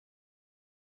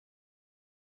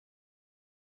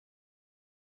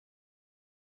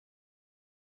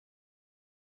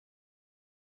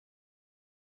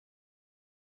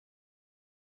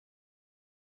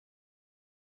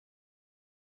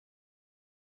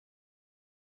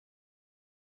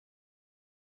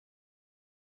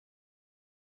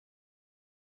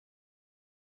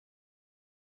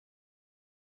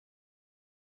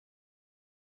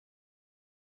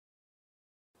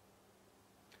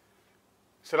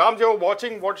Salam, you're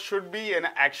watching what should be an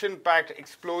action-packed,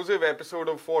 explosive episode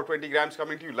of 420 Grams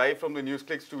coming to you live from the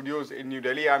NewsClick studios in New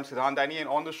Delhi. I'm Siddhant Dani, and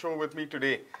on the show with me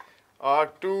today are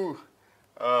two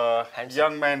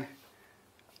young men,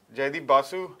 Jaideep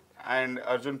Basu and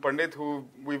Arjun Pandit, who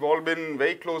we've all been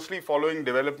very closely following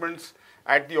developments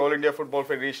at the All India Football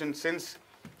Federation since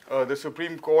the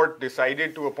Supreme Court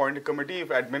decided to appoint a committee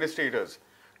of administrators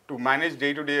to manage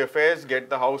day-to-day affairs, get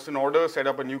the house in order, set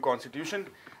up a new constitution,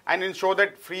 and ensure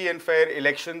that free and fair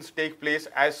elections take place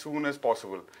as soon as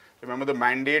possible. Remember, the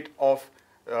mandate of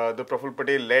the Praful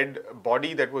Patel-led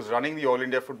body that was running the All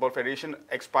India Football Federation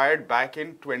expired back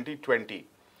in 2020.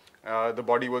 The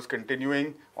body was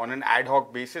continuing on an ad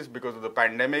hoc basis because of the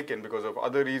pandemic and because of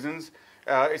other reasons.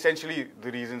 Essentially,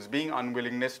 the reasons being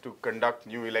unwillingness to conduct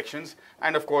new elections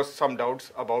and, of course, some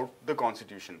doubts about the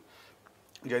constitution.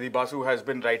 Jaideep Basu has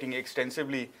been writing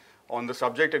extensively on the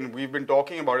subject, and we've been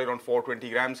talking about it on 420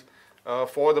 Grams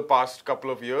for the past couple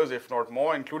of years, if not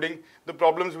more, including the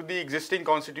problems with the existing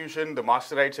constitution, the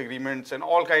master rights agreements, and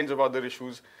all kinds of other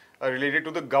issues related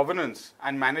to the governance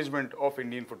and management of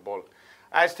Indian football.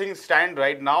 As things stand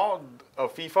right now, a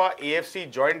FIFA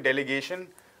AFC joint delegation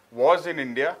was in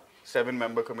India,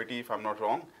 7-member committee, if I'm not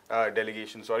wrong,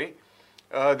 delegation, sorry.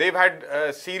 They've had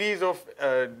a series of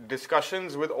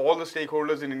discussions with all the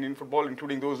stakeholders in Indian football,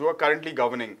 including those who are currently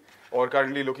governing or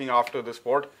currently looking after the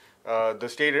sport, the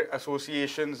state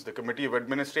associations, the committee of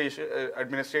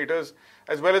administrators,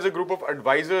 as well as a group of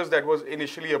advisors that was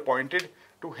initially appointed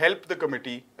to help the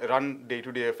committee run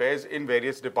day-to-day affairs in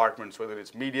various departments, whether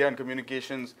it's media and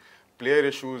communications, player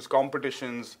issues,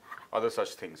 competitions, other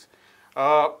such things.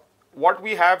 What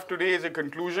we have today is a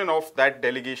conclusion of that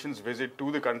delegation's visit to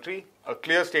the country, a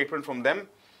clear statement from them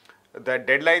that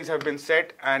deadlines have been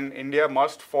set and India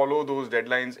must follow those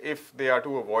deadlines if they are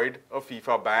to avoid a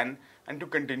FIFA ban and to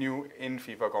continue in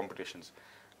FIFA competitions.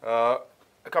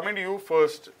 Coming to you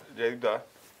first, Jaideep,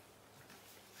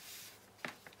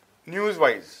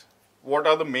 news-wise, what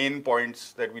are the main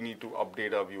points that we need to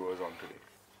update our viewers on today?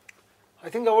 I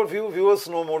think our viewers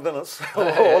know more than us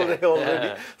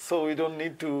already, so we don't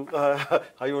need to,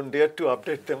 I won't dare to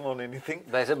update them on anything.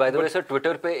 By the way, sir,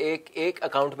 Twitter पे एक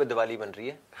account पे दिवाली बन रही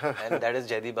है, and that is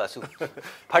Jaideep Basu.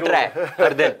 फट रहा है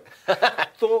हर दिन.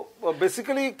 So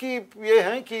basically कि ये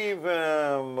है कि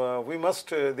we must,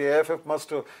 the AFF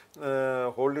must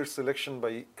hold its election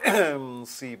by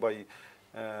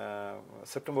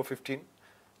September 15.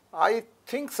 I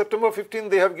think September 15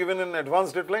 they have given an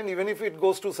advance deadline. Even if it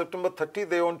goes to September 30,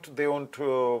 they won't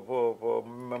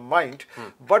mind.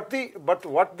 But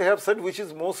what they have said, which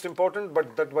is most important,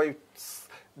 but that by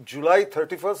July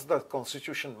 31st the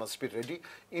constitution must be ready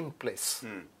in place.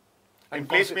 In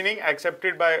place meaning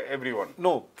accepted by everyone?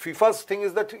 No, FIFA's thing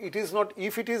is that it is not.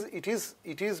 If it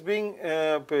is being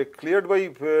cleared by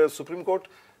Supreme Court,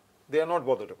 they are not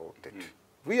bothered about it.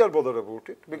 We are bothered about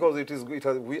it because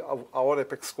our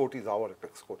apex court is our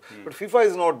apex court. But FIFA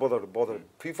is not bothered.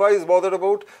 FIFA is bothered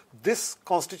about this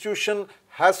constitution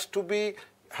has to be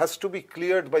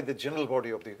cleared by the general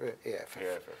body of the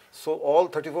AFF. So all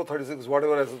 34, 36,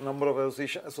 whatever as a number of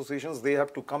associations, they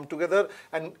have to come together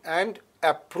and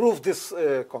approve this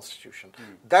constitution.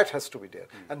 That has to be there.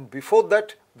 And before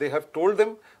that, they have told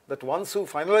them that once you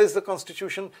finalize the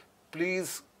constitution,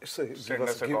 please send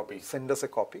us a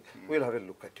copy. We'll have a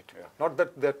look at it. Not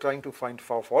that they're trying to find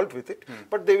fault with it,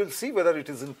 but they will see whether it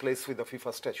is in place with the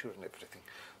FIFA statute and everything.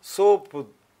 So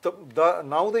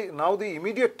now the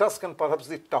immediate task and perhaps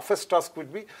the toughest task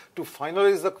would be to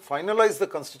finalize the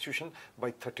constitution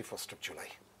by 31st of July.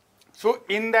 So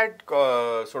in that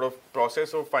sort of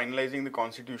process of finalizing the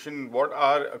constitution, what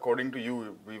are, according to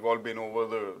you, we've all been over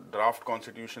the draft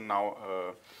constitution now,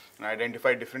 and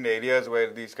identified different areas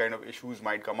where these kind of issues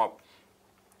might come up.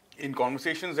 In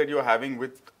conversations that you're having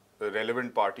with the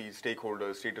relevant parties,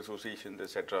 stakeholders, state associations,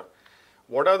 etc.,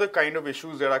 what are the kind of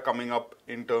issues that are coming up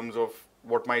in terms of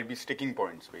what might be sticking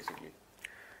points, basically?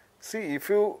 See, if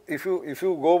you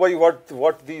go by what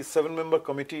the 7-member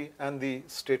committee and the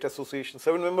state association,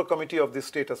 7-member committee of the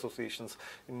state associations,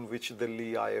 in which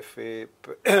Delhi, IFA,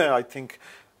 I think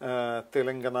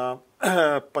Telangana,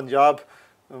 Punjab,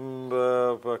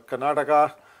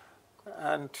 Karnataka,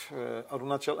 and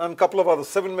Arunachal, and a couple of others.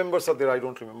 7 members are there. I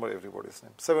don't remember everybody's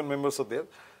name. 7 members are there.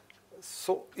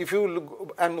 So if you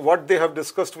look, and what they have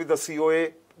discussed with the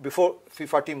COA before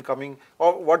FIFA team coming,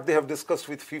 or what they have discussed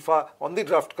with FIFA on the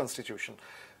draft constitution,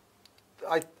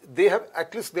 they have,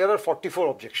 at least there are 44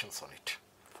 objections on it.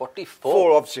 44?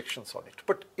 4 objections on it.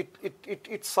 But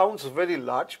it sounds very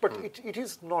large, but it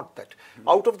is not that.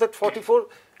 Out of that 44,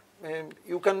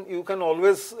 you can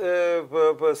always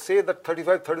say that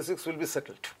 35-36 will be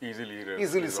settled. Easily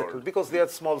Easily settled because they are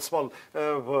small.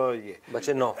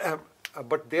 Yeah. No.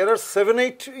 But there are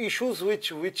 7-8 issues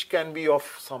which can be of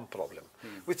some problem,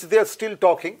 which they are still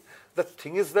talking. The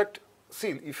thing is that,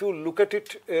 see, if you look at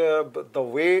it, the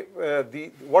way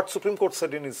what Supreme Court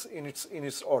said in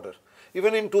its order,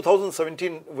 even in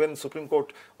 2017 when Supreme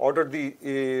Court ordered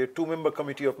the two-member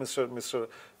committee of Dr.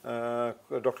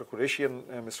 Qureshi and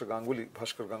Mr. Ganguly,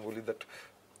 Bhaskar Ganguly, that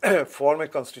form a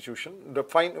constitution,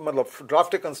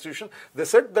 draft a constitution. They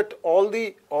said that all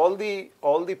the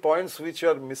points which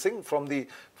are missing from the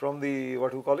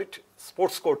what you call it,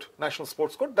 sports code, national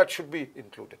sports code, that should be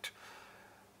included.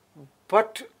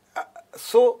 But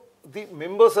so the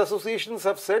members associations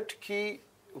have said ki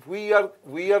we are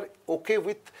okay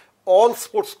with all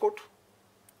sports code.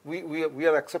 We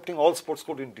are accepting all sports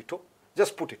code in ditto.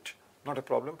 Just put it, not a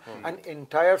problem. And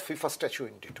entire FIFA statute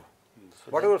in ditto.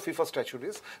 Whatever FIFA statute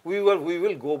is, we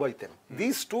will go by them.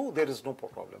 These two, there is no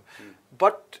problem.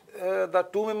 But the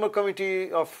two-member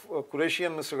committee of Qureshi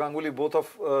and Mr. Ganguly, both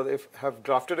have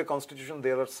drafted a constitution.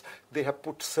 They have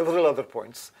put several other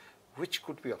points, which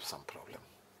could be of some problem.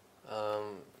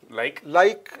 Like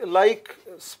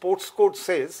sports code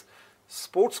says,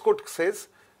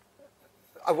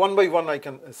 one by one I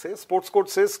can say, sports code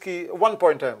says ki, one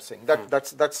point I am saying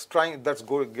that's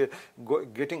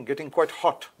getting quite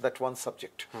hot, that one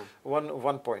subject.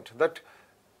 One point that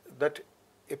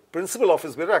a principal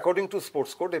office bearer, according to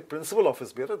sports code, a principal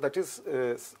office bearer, that is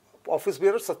office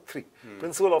bearers are three.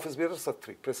 Principal office bearers are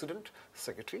three: president,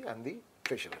 secretary, and the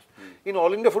treasurer. In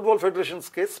All India Football Federation's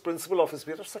case, principal office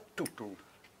bearers are two.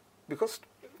 Because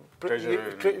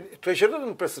treasurer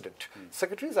and president.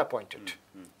 Secretary is appointed.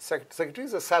 Secretary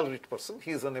is a salaried person.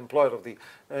 He is an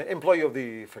employee of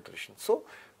the federation. So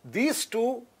these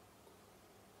two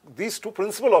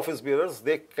principal office bearers,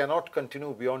 they cannot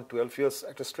continue beyond 12 years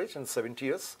at a stretch and 70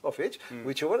 years of age,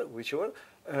 whichever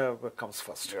comes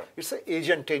first. Yeah. It's an age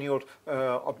and tenure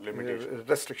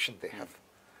restriction they have.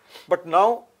 But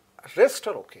now rest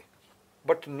are okay.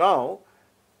 But now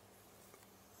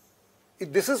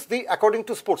this is according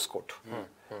to sports code.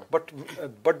 But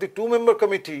the two-member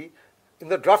committee in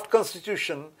the draft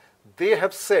constitution, they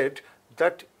have said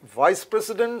that vice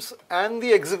presidents and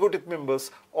the executive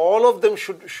members, all of them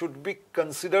should be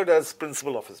considered as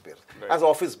principal office bearers, as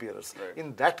office bearers. Right.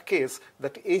 In that case,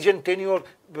 that age and tenure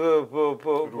rule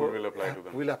will apply to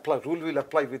them. Rule will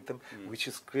apply with them, which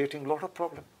is creating a lot of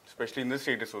problem. Especially in the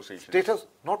state association.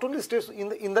 Not only states, in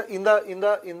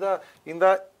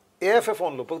the AFF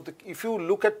only, but if you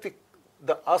look at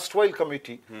the erstwhile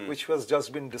committee, which was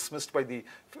just been dismissed by the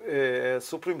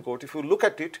Supreme Court, if you look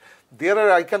at it, there are,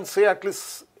 I can say, at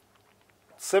least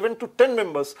 7 to 10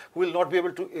 members who will not be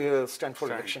able to stand for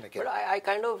election again. But I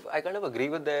kind of agree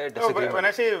with their disagreement. No, but when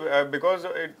I say because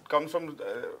it comes from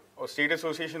a state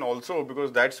association also,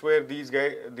 because that's where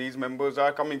these members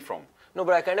are coming from. No,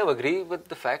 but I kind of agree with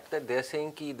the fact that they're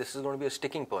saying कि this is going to be a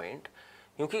sticking point.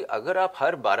 क्योंकि अगर आप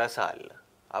हर 12 साल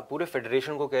आप पूरे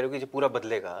federation को कह रहे हो कि ये पूरा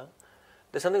बदलेगा,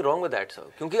 there's something wrong with that, sir.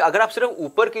 क्योंकि अगर आप सिर्फ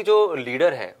ऊपर की जो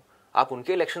लीडर है, आप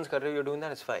उनके elections कर रहे हो, you're doing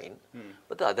that, it's fine.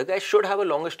 But the other guys should have a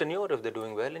longest tenure if they're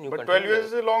doing well, and you. But 12 years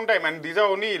is a long time, and these are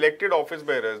only elected office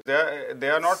bearers. They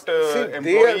are not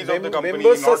employees of the company,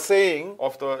 members not are saying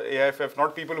of the AIFF,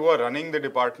 not people who are running the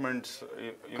departments.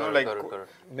 You know, like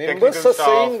members are staff,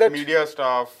 saying that media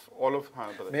staff, all of.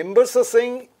 Members are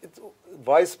saying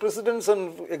vice presidents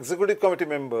and executive committee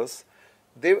members.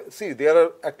 There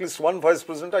are at least one vice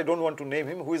president, I don't want to name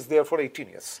him, who is there for 18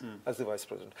 years as the vice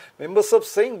president. Members are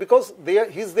saying because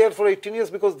he's there for 18 years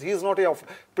because he is not a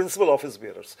principal office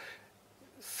bearers.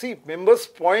 See, members'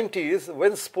 point is,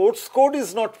 when sports code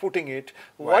is not putting it,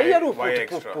 why are you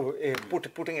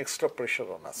putting extra pressure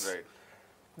on us? Right.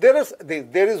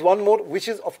 There is one more, which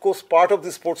is of course part of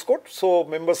the sports code, so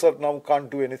members are now can't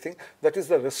do anything. That is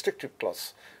the restrictive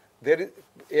clause. There is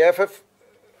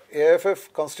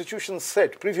AFF constitution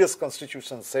said, previous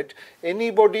constitution said,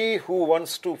 anybody who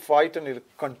wants to fight and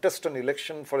contest an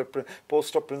election for a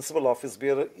post of principal office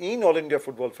bearer in All India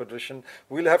Football Federation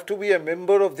will have to be a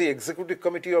member of the executive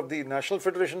committee of the National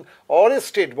Federation or a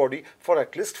state body for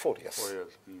at least 4 years. 4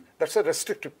 years. That's a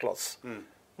restrictive clause.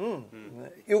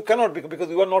 You cannot be, because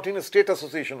you are not in a state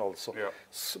association also. Yeah.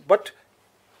 But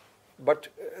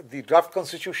the draft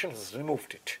constitution has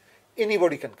removed it.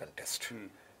 Anybody can contest.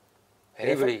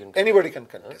 Anybody can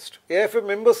contest. AFF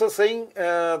members are saying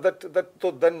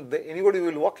then anybody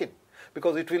will walk in,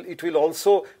 because it will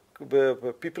also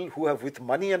people who have with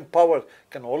money and power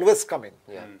can always come in.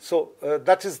 Yeah. So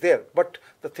that is there. But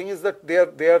the thing is that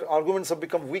their arguments have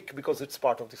become weak because it's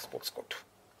part of the sports code.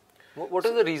 What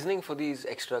is the reasoning for these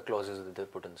extra clauses that they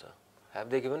put in, sir? Have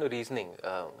they given a reasoning?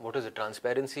 What is it?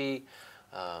 Transparency?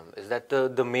 Is that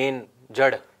the main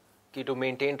jad? Ki to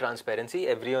maintain transparency,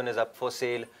 everyone is up for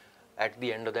sale at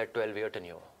the end of that 12-year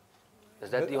tenure. Is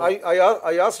that the only?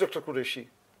 I asked Dr. Qureshi.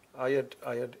 I had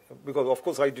because of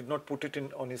course I did not put it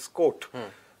in on his coat.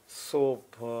 So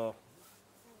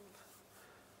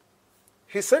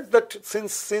he said that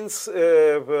since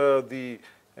the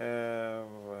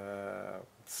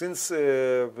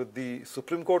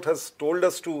Supreme Court has told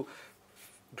us to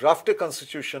draft a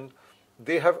constitution,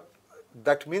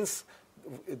 that means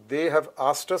they have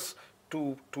asked us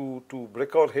to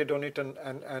break our head on it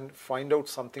and find out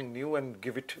something new and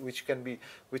give it which can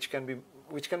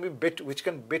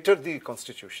better the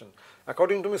constitution.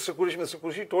 According to Mr.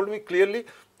 Qureshi told me clearly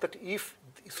that if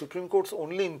the Supreme Court's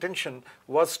only intention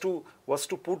was to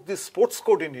put this sports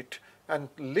code in it and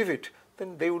leave it,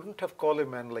 then they wouldn't have called a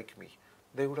man like me.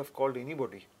 They would have called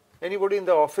anybody. Anybody in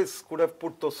the office could have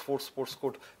put those 4 sports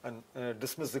code and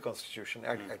dismissed the constitution,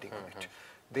 adding on it.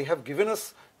 They have given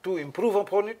us to improve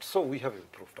upon it, so we have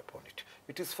improved upon it.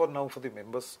 It is for now for the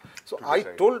members. So I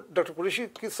told Dr. Qureshi,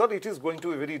 sir, it is going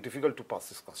to be very difficult to pass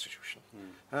this constitution,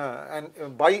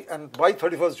 and by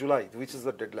 31st July, which is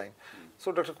the deadline.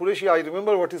 So Dr. Qureshi, I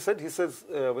remember what he said. He says,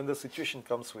 when the situation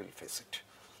comes, we'll face it.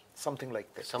 Something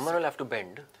like that. Someone will have to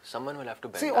bend. Someone will have to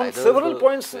bend. See, on several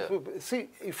points, see,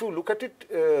 if you look at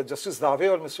it, Justice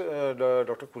Dave or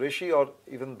Dr. Qureshi or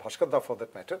even Bhaskar Da for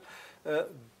that matter,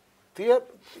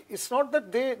 it's not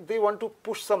that they want to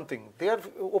push something. They are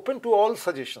open to all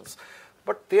suggestions.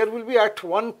 But there will be at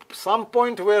some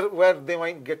point where they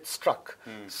might get struck.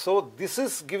 So this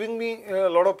is giving me a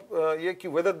lot of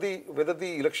whether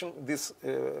the election, this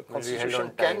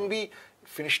constitution can be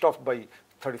finished off by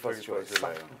 31st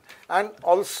July. And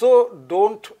also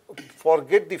don't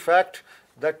forget the fact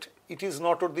that it is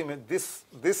not only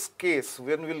this case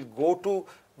when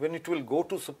it will go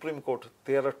to Supreme Court,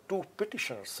 there are 2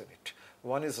 petitioners in it.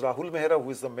 One is Rahul Mehra,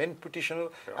 who is the main petitioner.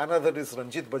 Another is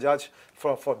Ranjit Bajaj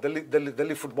for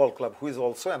Delhi Football Club, who is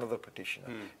also another petitioner.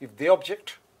 If they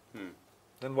object,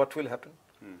 then what will happen?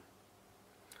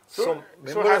 So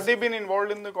have they been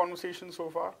involved in the conversation so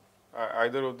far?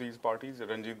 Either of these parties,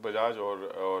 Ranjit Bajaj or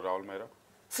Rahul Mehra?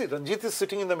 See, Ranjit is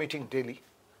sitting in the meeting daily.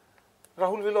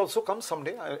 Rahul will also come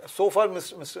someday. So far,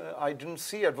 I didn't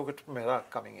see Advocate Mehra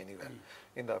coming anywhere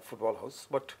in the football house,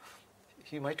 but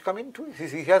he might come in too.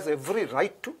 He has every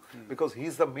right to, because he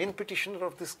is the main petitioner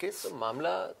of this case. तो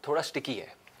मामला थोड़ा sticky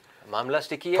है. मामला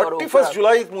sticky है और 31st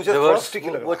जुलाई मुझे थोड़ा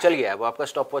sticky लगा. वो चल गया, वो आपका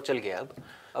stop watch चल गया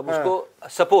अब उसको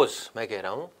suppose मैं कह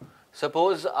रहा हूँ,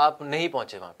 suppose आप नहीं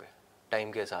पहुँचे वहाँ पे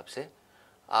टाइम के हिसाब से,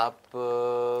 आप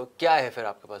क्या है फिर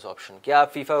आपके पास ऑप्शन? क्या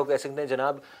आप फीफा को कह सकते हैं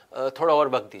जनाब थोड़ा और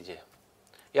वक्त दीजिए,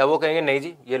 या वो कहेंगे नहीं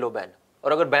जी ये लो बैन?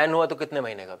 और अगर बैन हुआ तो कितने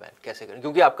महीने का बैन? कैसे करें?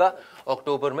 क्योंकि आपका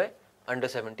अक्टूबर में अंडर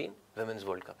 17 विमेंस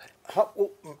वर्ल्ड कप है. हाँ,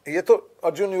 ये तो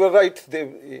Arjun, you are right.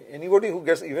 Anybody who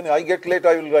gets, even I get late,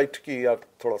 I will write कि यार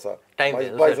थोड़ा सा टाइम दे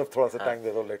दो, थोड़ा सा टाइम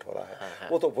दे दो, लेट हो रहा है.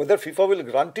 वो तो whether FIFA will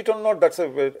grant it or not, that's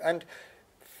and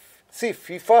see,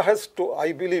 FIFA has to,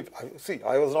 I believe, see,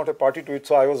 I was not a party to it,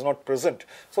 so I was not present.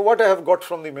 So what I have got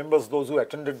from the members, those who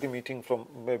attended the meeting, from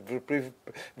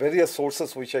various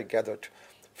sources which I gathered,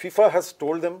 FIFA has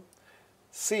told them,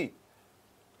 see,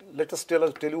 let us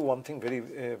tell you one thing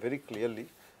very clearly.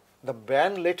 The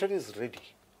ban letter is ready.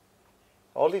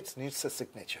 All it needs a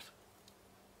signature.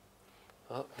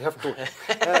 They have told.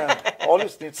 All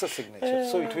it needs a signature.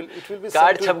 So it will be.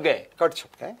 Card छप गए. Card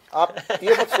छप गए. आप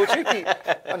ये मत सोचिए कि,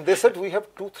 and they said we have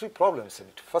 2-3 problems in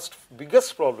it. First,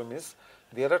 biggest problem is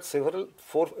there are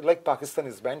 4, like Pakistan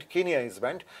is banned, Kenya is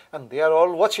banned, and they are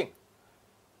all watching.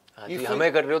 If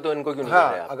हमें कर रहे हो तो इनको क्यों नहीं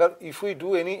कर रहे आप? अगर if we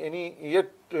do any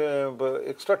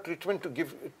extra treatment to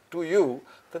give to you,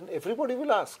 then everybody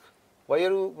will ask, why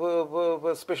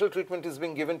are special treatment is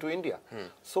being given to India?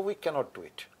 So we cannot do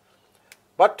it.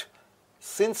 But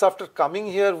since after coming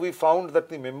here we found that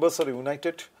the members are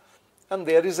united and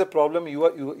there is a problem, you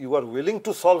are willing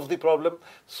to solve the problem,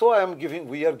 so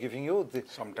we are giving you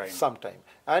some time.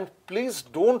 And please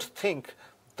don't think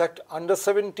that under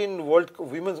 17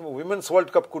 women's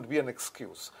World Cup could be an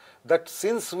excuse. That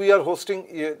since we are hosting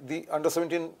the under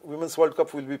 17 women's World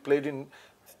Cup will be played in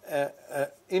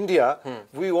India,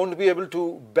 we won't be able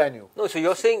to ban you. No, so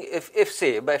you're saying if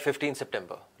say by 15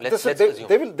 September, let's assume.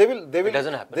 They will. It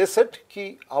doesn't happen. They said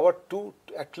कि our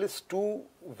at least 2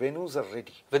 venues are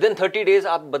ready. Within 30 days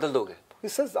आप बदल दोगे? He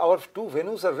says our 2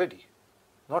 venues are ready.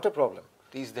 Not a problem.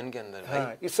 30 दिन के अंदर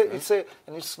भाई.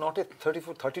 And it's not a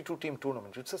 32 team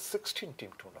tournament. It's a 16 team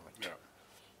tournament.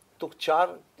 तो 4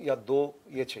 या 2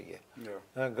 ये चाहिए,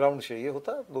 ग्राउंड चाहिए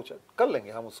होता, 2-4 कर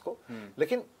लेंगे हम उसको,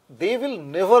 लेकिन they will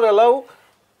never allow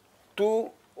to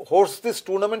host this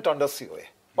tournament under COA,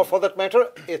 or for that matter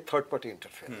a third party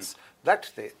interference. That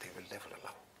they will never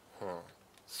allow.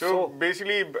 So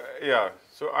basically, yeah,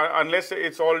 so unless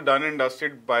it's all done and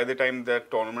dusted by the time that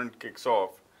tournament kicks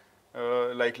off,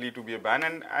 likely to be a ban.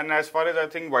 And as far as I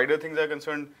think wider things are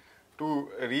concerned, to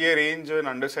rearrange an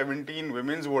under-17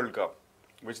 Women's World Cup,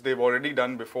 which they've already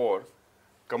done before,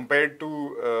 compared to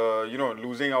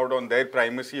losing out on their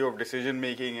primacy of decision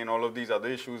making and all of these other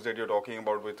issues that you're talking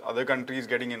about with other countries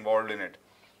getting involved in it,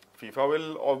 FIFA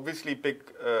will obviously pick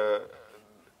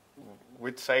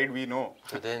which side we know.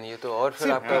 So then ये तो और फिर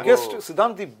See, आपका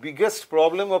Siddhant, the biggest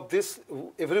problem of this,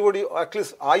 everybody, at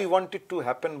least I want it to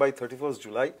happen by 31st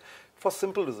July for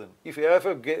simple reason. If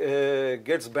AIFF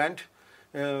gets banned,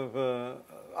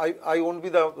 I won't be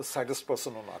the saddest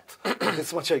person on earth.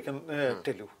 This much I can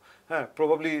tell you.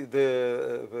 Probably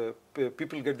the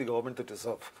people get the government they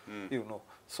deserve,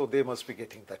 so they must be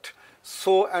getting that.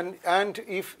 So and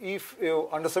if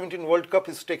under-17 World Cup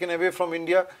is taken away from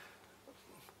India,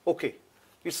 okay,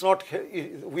 it's not.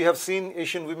 We have seen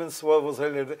Asian Women's was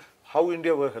held. How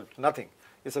India were helped? Nothing.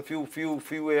 It's a few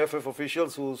AFF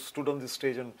officials who stood on this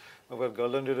stage and were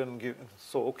garlanded and given.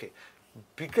 So okay.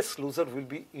 Biggest loser will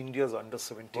be India's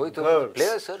under-17 girls.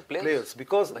 Players, sir, players.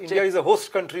 Because India is a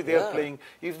host country, they are playing.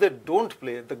 If they don't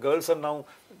play, the girls are now,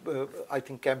 I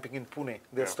think, camping in Pune.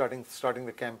 They are starting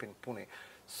the camp in Pune.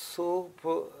 So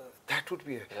that would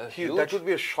be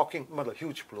a shocking,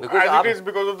 huge blow. As it is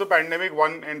because of the pandemic,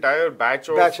 one entire batch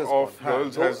of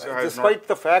girls has despite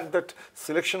the fact that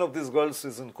selection of these girls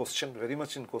is in question, very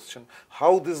much in question.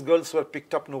 How these girls were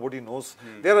picked up, nobody knows.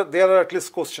 There are at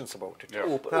least questions about it.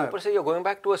 ऊपर से you're going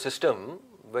back to a system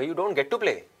where you don't get to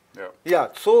play. Yeah,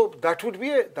 so that would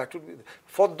be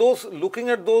for those looking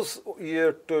at those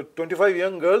 25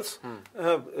 young girls,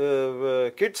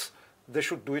 kids, they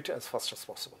should do it as fast as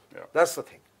possible. That's the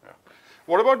thing.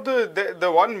 What about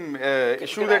the one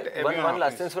issue that one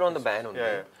last, since we're on the ban only,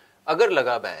 अगर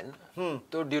लगा ban,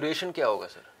 तो duration क्या होगा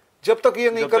sir? जब तक ये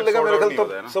नहीं कर लेगा मेरे ख्याल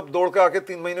तब सब दौड़ के आके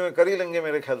 3 महीने में कर ही लेंगे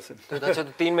मेरे ख्याल से. तो अच्छा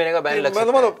तो 3 महीने का ban लग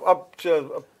सकता है.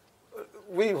 अब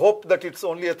we hope that it's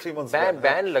only a 3 months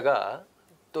ban लगा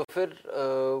तो फिर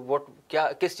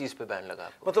किस चीज पे बैन लगा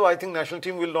आपको? मतलब I think national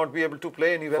team will not be able to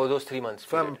play anywhere for those 3 months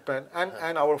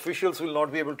and our officials will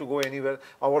not be able to go anywhere.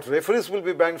 Our referees will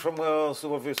be banned from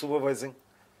supervising.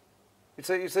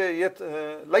 It's yet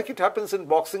like it happens in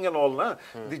boxing and all, na?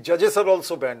 The judges are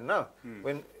also banned, na?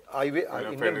 When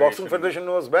Indian Boxing Federation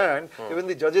was banned, even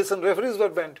the judges and referees were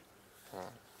banned.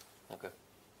 Okay.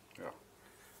 Yeah.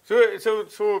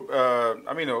 So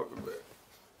I mean,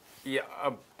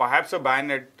 perhaps a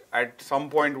ban at some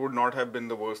point would not have been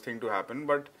the worst thing to happen,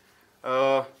 but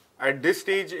at this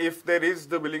stage, if there is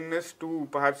the willingness to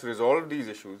perhaps resolve these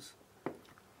issues,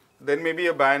 then maybe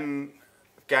a ban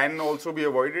can also be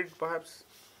avoided, perhaps?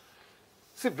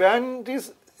 See, ban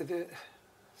is...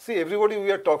 See, everybody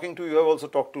we are talking to, you have also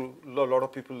talked to a lot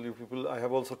of people, I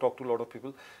have also talked to a lot of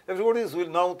people. Everybody is will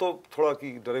now तो थोड़ा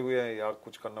कि डरे हुए हैं यार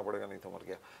कुछ करना पड़ेगा नहीं तो मर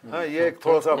गया. हाँ ये एक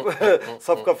थोड़ा सा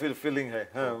सबका feeling है.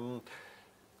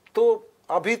 तो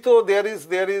अभी तो there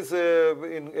is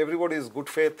in everybody's good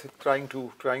faith trying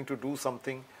to do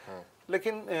something.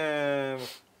 लेकिन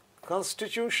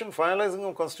constitution, finalizing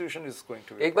of constitution is going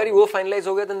to be. एक बारी वो finalize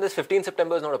हो गया then this 15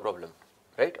 September is not a problem,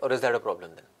 right? Or is that a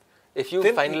problem then? If you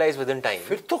finalize within time,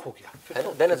 फिर तो हो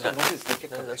गया. Then it's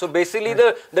done. So basically,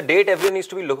 the date everyone needs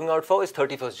to be looking out for is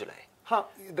 31st July. हाँ,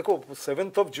 देखो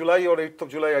 7th of July or 8th of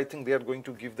July, I think they are going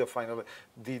to give the final,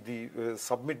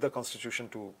 submit the constitution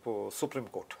to Supreme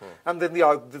Court, and then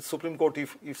the Supreme Court,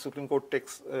 if Supreme Court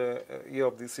takes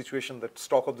of the situation, that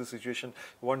stock of the situation,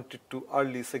 wanted to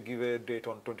early say give a date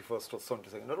on 21st or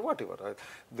 22nd or whatever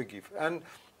they give, and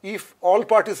if all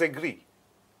parties agree,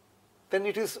 then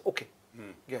it is okay.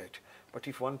 Get it. But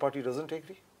if one party doesn't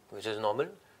agree, which is normal,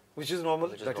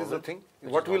 that is the thing.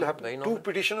 What will happen? 2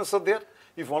 petitioners are there.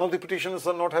 If one of the petitioners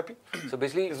are not happy, so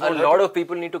basically a lot of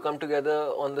people need to come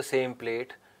together on the same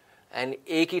plate, and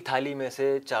एक ही थाली में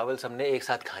से चावल सबने एक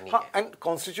साथ खानी है. And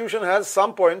constitution has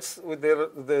some points with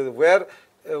where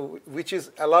which is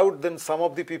allowed, then some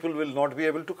of the people will not be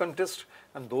able to contest,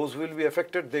 and those will be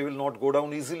affected. They will not go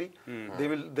down easily.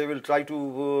 They will try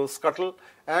to scuttle.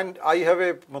 And I have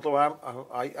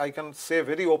I can say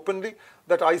very openly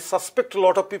that I suspect a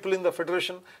lot of people in the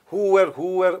federation who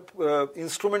were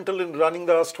instrumental in running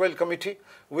the erstwhile committee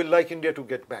will like India to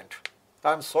get banned.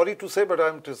 I'm sorry to say, but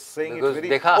I'm just saying Because it very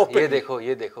देखा openly.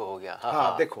 ये देखो हो गया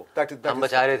हाँ, देखो, that is हम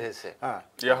बचा रहे थे इससे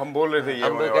या हम बोल रहे थे ये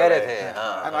हम होने कह वाला रहे है। थे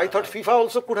हाँ And I thought FIFA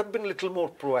also could have been little more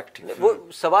proactive.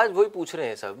 वो सवाल वही पूछ रहे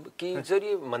हैं सब कि सर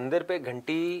ये मंदिर पे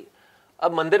घंटी,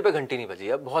 अब मंदिर पे घंटी नहीं बजी,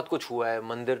 अब बहुत कुछ हुआ है,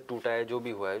 मंदिर टूटा है, जो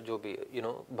भी हुआ है, जो भी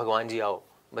भगवान जी आओ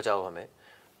बचाओ हमें,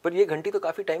 पर ये घंटी तो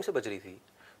काफी टाइम से बज रही थी।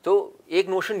 तो एक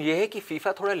नोशन ये है कि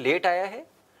फीफा थोड़ा लेट आया है,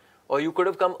 or you could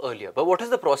have come earlier. But what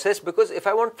is the process? Because if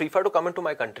I want FIFA to come into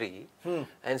my country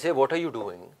and say, what are you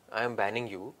doing? I am banning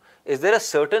you. Is there a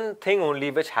certain thing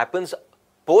only which happens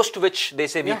post which they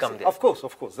say we come there? Of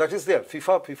course, that is there.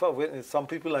 FIFA. Some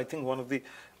people, I think, one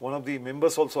of the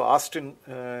members also asked in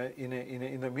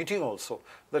a meeting also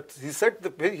that he said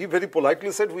he very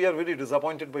politely said we are very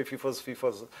disappointed by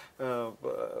FIFA's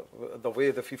the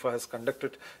way the FIFA has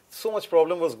conducted. So much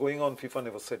problem was going on. FIFA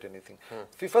never said anything.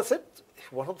 FIFA said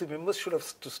one of the members should have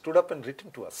stood up and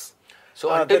written to us. So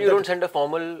until you don't send a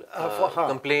formal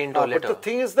complaint or letter. But the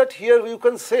thing is that here you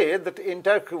can say that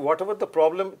entire whatever the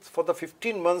problem for the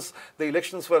 15 months the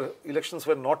elections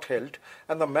were not held,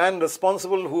 and the man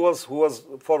responsible who was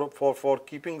for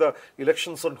keeping the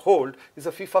elections on hold is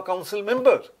a FIFA Council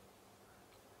member.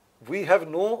 We have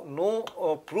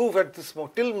no proof at this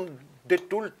moment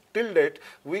till date.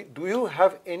 Do you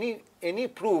have any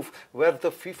proof where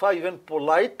the FIFA even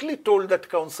politely told that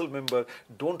council member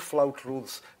don't flout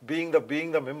rules, being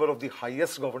the member of the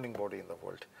highest governing body in the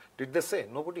world? Did they say?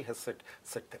 Nobody has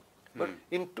said them. But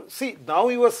see, now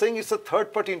you are saying it's a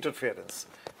third party interference.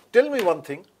 Tell me one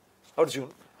thing, Arjun.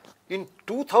 In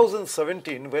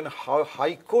 2017, when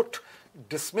High Court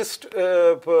dismissed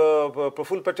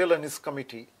Praful Patel and his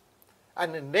committee,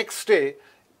 and the next day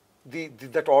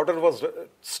that order was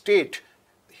stayed,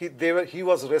 he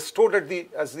was restored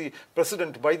as the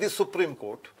president by the Supreme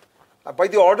Court. By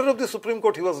the order of the Supreme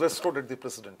Court, he was restored as the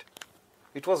president.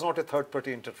 It was not a third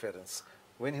party interference.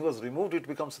 When he was removed, it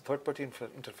becomes a third party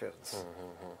interference.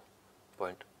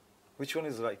 Point. Which one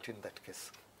is right in that case?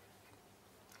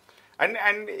 And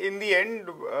in the end,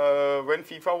 when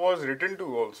FIFA was written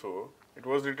to also, it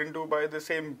was written to by the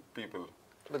same people.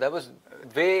 But that was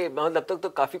way, मतलब तब तक तो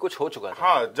काफी कुछ हो चुका था।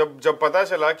 हाँ, जब पता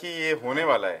चला कि ये होने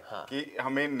वाला है, कि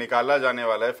हमें निकाला जाने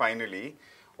वाला है फाइनली,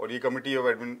 और ये कमिटी ऑफ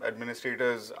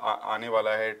एडमिनिस्ट्रेटर्स आने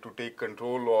वाला है to take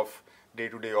control of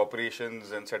day to day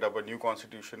operations and set up a new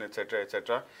constitution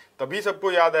etcetera, तभी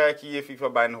सबको याद आया कि ये फीफा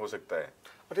बैन हो सकता है।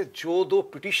 अरे जो दो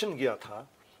पिटीशन गया था,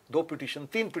 तीन पिटीशन,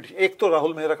 एक तो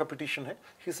राहुल मेहरा का पिटीशन है,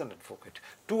 he is an advocate.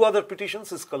 2 other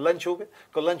petitions is Kalyan Chobe.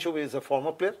 Kalyan Chobe is a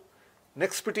former player.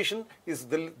 Next petition is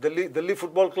Delhi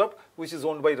Football Club, which is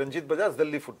owned by Ranjit Bajaj,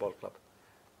 Delhi Football Club.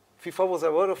 FIFA was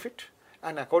aware of it,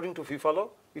 and according to FIFA law,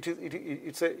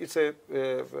 it's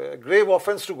a grave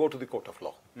offence to go to the court of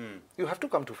law. You have to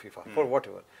come to FIFA for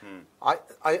whatever.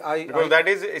 Because that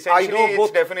is essentially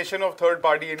its definition of third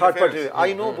party interference.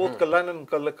 I know both Kalyan and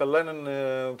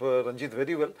Ranjit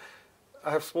very well. I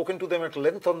have spoken to them at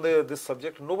length on this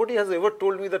subject. Nobody has ever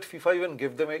told me that FIFA even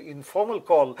gave them an informal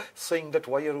call saying that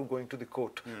why are you going to the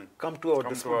court? Come to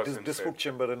our dispute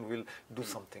chamber and we'll do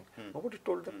something. Nobody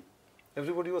told them.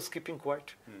 Everybody was keeping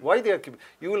quiet. Why they are keeping?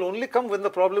 You will only come when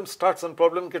the problem starts and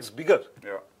problem gets bigger.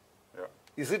 Yeah.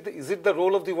 Is it the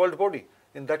role of the world body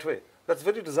in that way? That's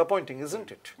very disappointing,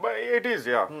 isn't it? But it is,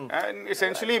 yeah. And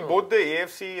essentially, both the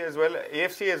AFC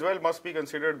as well must be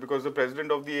considered, because the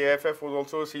president of the AFF was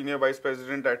also a senior vice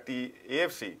president at the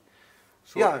AFC.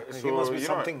 So, he must be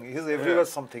something. He's everywhere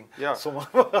something. Yeah. So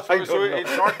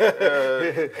it's not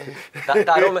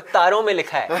तारों में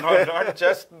लिखा है.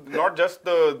 not just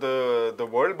the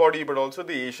world body, but also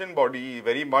the Asian body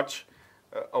very much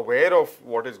aware of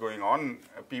what is going on.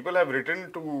 People have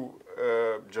written to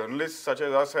journalists such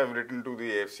as us have written to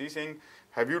the AFC saying,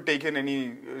 have you taken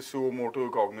any suo motu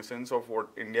cognizance of what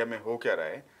India में हो क्या रहा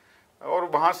है? और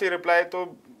वहाँ से reply तो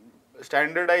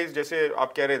standardise, जैसे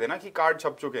आप कह रहे थे ना कि कार्ड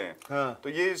छप चुके हैं, तो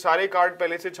ये सारे कार्ड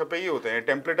पहले से छपे ही होते हैं,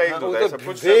 टेम्पलेटाइज्ड होता है सब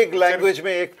कुछ, वेग लैंग्वेज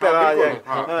में एक पैरा आ जाए,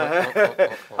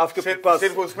 आपके पास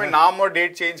सिर्फ उसमें नाम और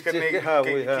डेट चेंज करने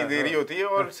की देरी होती है,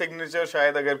 और सिग्नेचर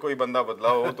शायद अगर कोई बंदा बदला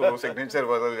हो तो वो सिग्नेचर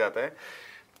बदल जाता है.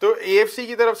 तो एएफसी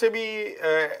की तरफ से भी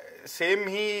same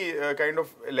he kind of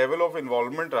level of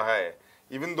involvement रहा है,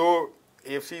 even though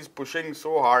AFC is pushing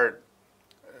so hard.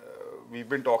 We have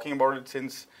been talking about it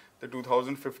since the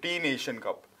 2015 Asian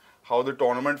Cup, how the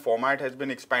tournament format has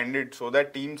been expanded so that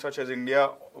teams such as India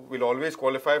will always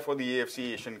qualify for the AFC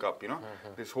Asian Cup.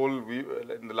 This whole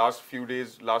in the last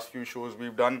few shows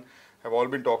we've done have all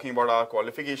been talking about our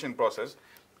qualification process,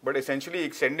 but essentially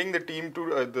extending the team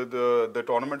to the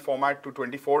tournament format to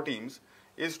 24 teams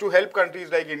is to help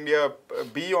countries like India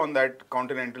be on that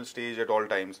continental stage at all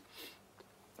times.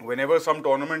 whenever some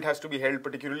tournament has to be held,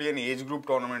 particularly an age group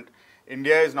tournament,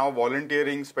 India is now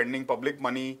volunteering, spending public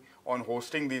money on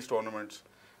hosting these tournaments.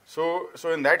 So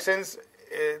in that sense,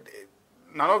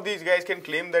 none of these guys can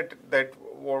claim that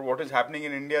what is happening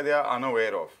in India they are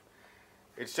unaware of.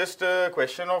 It's just a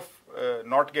question of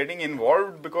not getting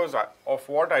involved because of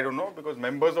what, I don't know, because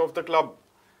members of the club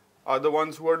are the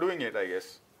ones who are doing it, I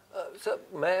guess. Sir,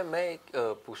 मैं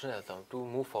पूछना चाहता हूँ to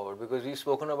move forward because we've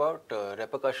spoken about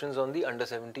repercussions on the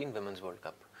under-17 Women's World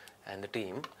Cup and the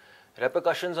team.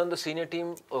 Repercussions on the senior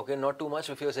team, okay, not too much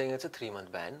if you're saying it's a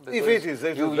 3-month ban. If it is,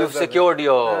 you've secured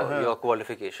your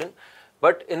qualification.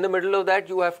 But in the middle of that,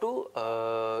 you have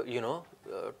to,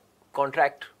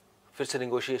 contract. फिर से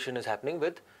negotiation is happening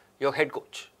with your head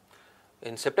coach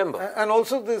in September. And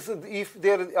also this, if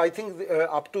there, I think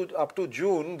up to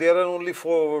June there are only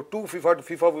two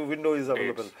FIFA window is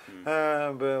available,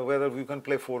 whether we can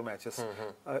play 4 matches.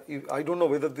 I don't know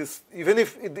whether this, even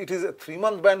if it is a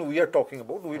 3-month ban we are talking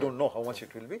about, we don't know how much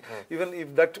it will be. Even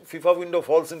if that FIFA window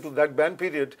falls into that ban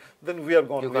period, then we are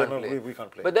gone. We can't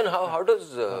play. But then how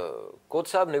does coach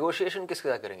साहब negotiation किसके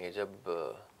साथ करेंगे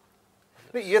जब?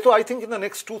 Yeah, so I think in the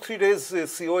next 2-3 days,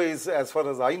 COA is, as far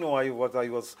as I know, I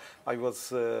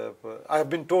have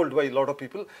been told by a lot of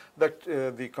people that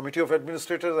the Committee of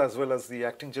Administrators as well as the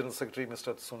Acting General Secretary,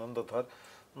 Mr. Sunanda Dhar,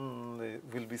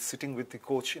 will be sitting with the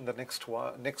coach in the next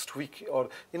week or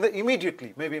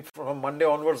immediately, maybe from Monday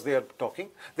onwards they are talking.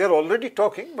 They are already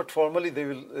talking, but formally they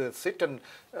will sit and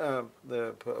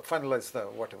finalize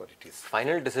whatever it is.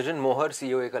 Final decision Mohar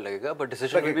COA का लगेगा, but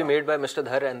decision will be made by Mr.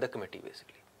 Dhar and the committee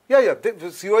basically. Yeah.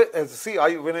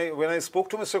 When I spoke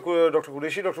to Dr.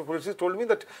 Qureshi told me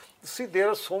that, see, there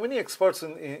are so many experts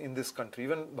in this country.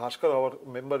 Even Bhaskar, our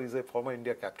member, is a former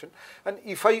India captain. And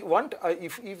if I want,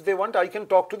 if they want, I can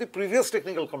talk to the previous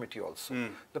technical committee also.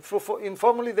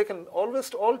 Informally, they can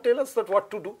always all tell us that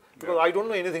what to do, because I don't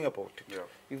know anything about it. Yeah.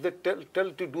 If they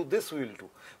tell to do this, we will do.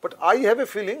 But I have a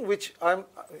feeling, which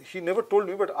he never told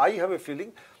me, but I have a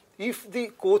feeling, if the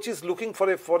coach is looking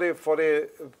for a better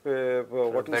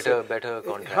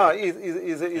contract,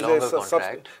 longer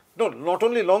contract. No, not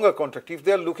only longer contract. If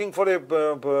they are looking for a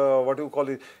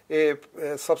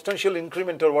substantial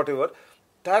increment or whatever,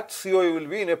 that COA will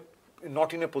be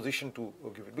not in a position to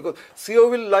give it, because COA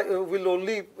will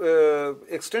only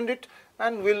extend it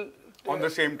and will. On the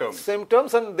same terms. Same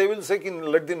terms, and they will say,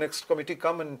 let the next committee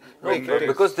come and make it.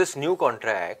 Because this new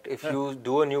contract, if you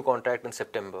do a new contract in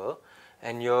September,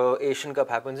 and your Asian Cup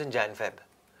happens in Jan-Feb,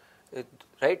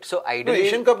 right? So ideally, no,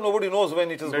 Asian Cup nobody knows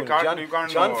when it is going.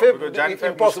 Jan-Feb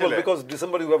impossible, because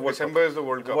December you have World Cup. December is the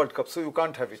World Cup. So you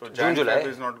can't have it. So June-July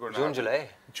is not going to June-July.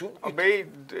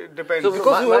 It depends. So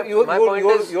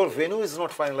because your venue is not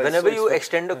finalized. Whenever you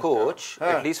extend a coach,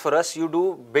 at least for us, you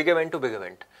do big event to big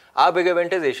event. Our big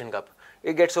event is Asian Cup.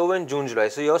 It gets over in June-July.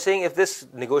 So you're saying if this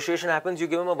negotiation happens, you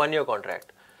give him a 1-year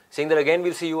contract, saying that again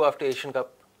we'll see you after Asian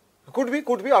Cup. Could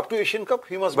be up to Asian Cup.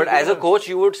 He must. But as a coach,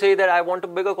 you would say that I want a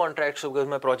bigger contract, so because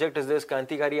my project is this.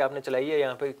 क्रांतिकारी आपने चलाई है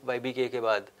यहाँ पे YBK के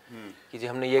बाद कि जी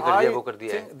हमने ये कर दिया वो कर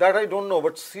दिया है. That I don't know,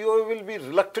 but COA will be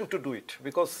reluctant to do it,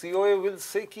 because COA will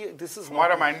say कि this is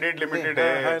हमारा mandate limited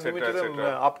है, etc.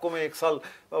 आपको मैं 1 साल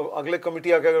अगले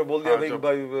कमिटी आके अगर बोल दिया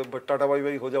भाई टाटा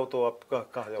बाई हो जाओ तो आप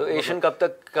कहाँ जाओ. तो एशियन कप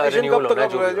तक का renewal होना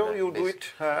जो you do it,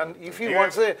 and if he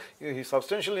wants a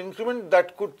substantial increment,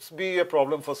 that could be a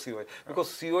problem for COA, because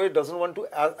COA doesn't want to,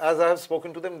 as I have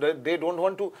spoken to them, they don't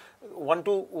want to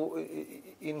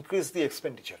increase the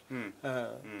expenditure.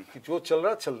 जो चल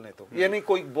रहा चलने दो, ये नहीं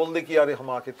कोई बोल दे कि यार हम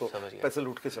आके तो पैसे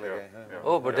लूट के चले गए हैं.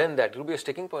 Oh, but then that will be a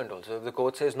sticking point also. If the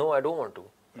coach says no, I don't want to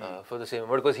for the same,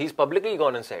 because he's publicly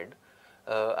gone and said,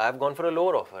 I've gone for a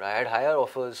lower offer. I had higher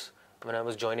offers when I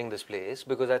was joining this place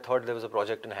because I thought there was a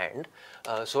project in hand.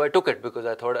 So I took it because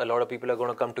I thought a lot of people are going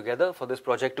to come together for this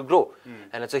project to grow,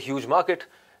 and it's a huge market.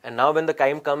 And now when the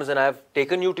time comes and I've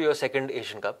taken you to your second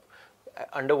Asian Cup,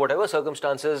 under whatever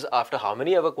circumstances, after how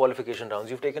many ever qualification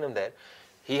rounds you've taken him there,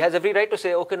 he has every right to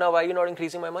say, okay, now why are you not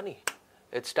increasing my money?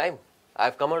 It's time.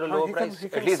 I've come at a lower price.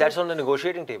 At least that's on the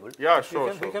negotiating table. Yeah,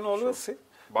 sure. He can always say.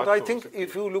 But I think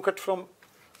if you look at from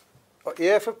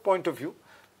AFF point of view,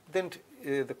 then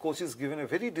the coach is given a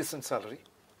very decent salary,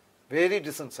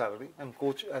 and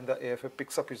coach and the AFF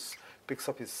picks up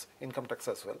his income tax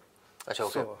as well. Achha,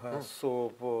 okay.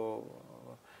 So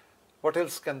what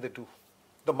else can they do?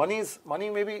 The money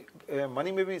may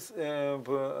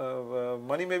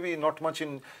be not much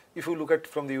in, if you look at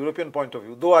from the European point of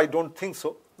view, though I don't think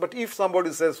so. But if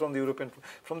somebody says from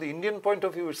the Indian point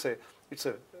of view, it's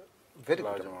a Very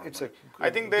large good. amount. It's of a money. I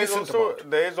think decent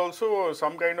there is also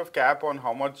some kind of cap on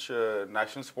how much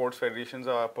national sports federations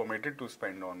are permitted to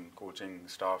spend on coaching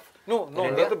staff. No,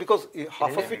 India? because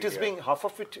half of it is India. being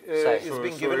Sai. is So-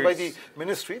 being so given by the it's-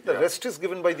 ministry. The rest is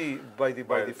given by the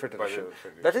the federation.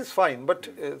 federation. That is fine, but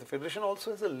the federation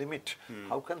also has a limit.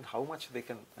 How much they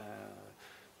can.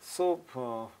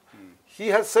 He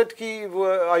has said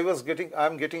I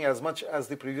am getting as much as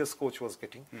the previous coach was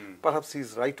getting. Perhaps he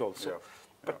is right also. Yeah.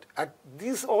 But at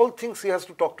these all things he has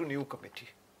to talk to new committee.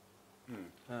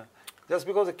 Just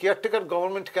because a caretaker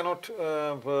government cannot,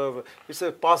 it's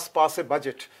a pass a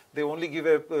budget. They only give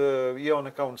a year on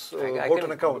accounts, I vote can-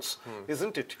 on accounts,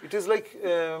 isn't it? It is like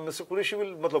Mr. Qureshi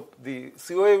the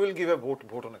COA will give a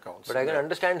vote on accounts. But I can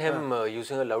understand him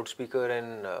using a loudspeaker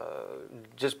and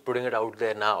just putting it out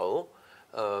there now.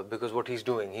 Because what he's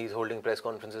doing, he's holding press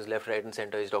conferences left, right and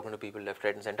center, he's talking to people left,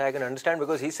 right and center. I can understand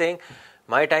because he's saying,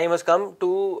 my time has come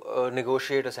to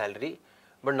negotiate a salary,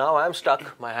 but now I'm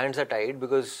stuck, my hands are tied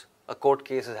because a court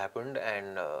case has happened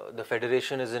and the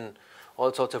federation is in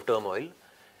all sorts of turmoil.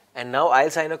 And now I'll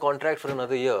sign a contract for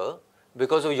another year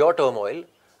because of your turmoil.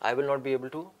 I will not be able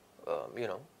to,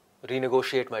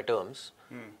 renegotiate my terms.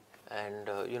 And,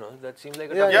 that seems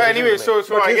like a tough Yeah, decision anyway, to make.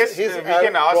 so I guess we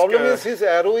can ask... problem is his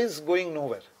arrow is going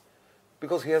nowhere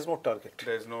because he has no target.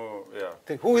 There's no,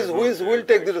 yeah. Who will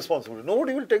take the responsibility?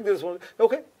 Nobody will take the responsibility.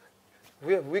 Okay,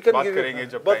 we can बात give करेंगे you.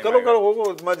 जब बात time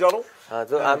करो मैं जा रहा हूँ. हाँ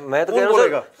तो मैं तो कौन कह रहा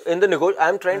बोलेगा? हूँ in the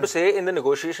I'm trying to say in the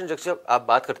negotiation जब आप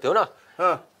बात करते हो ना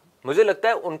हाँ. मुझे लगता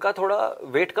है उनका थोड़ा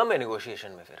वेट कम है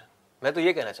negotiation में फिर मैं तो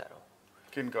ये कहना चाह रहा हूँ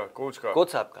किनका कोच का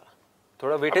कोच साहब का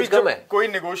थोड़ा अभी वेटेज जब कम है कोई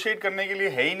negotiate करने के लिए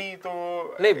है ही नहीं तो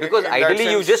नहीं because in that ideally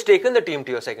you sense- just taken the team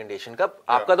to your second nation cup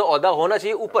आपका तो औहदा होना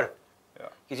चाहिए ऊपर Yeah.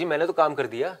 कि जी मैंने तो काम कर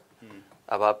दिया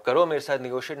अब आप करो मेरे साथ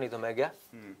negotiate नहीं तो मैं गया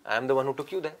I am the one who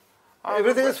took you there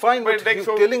Everything is fine, but like he's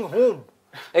so- telling whom?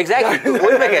 exactly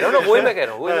वही मैं कह रहा हूँ ना वही मैं कह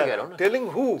रहा हूँ ना Telling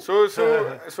who?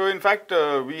 So in fact,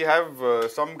 we have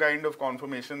some kind of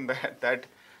confirmation that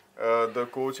the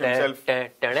coach himself.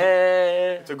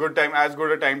 It's a good time, as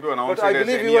good a time to announce But I it as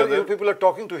believe any you other. people are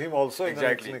talking to him also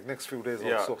Exactly. in the next few days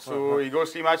Yeah. also. So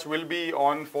Igor's team match will be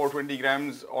on 420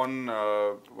 grams on.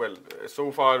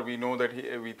 So far we know that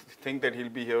we think that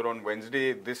he'll be here on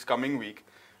Wednesday this coming week.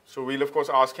 So we'll of course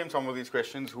ask him some of these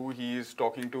questions, who he is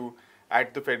talking to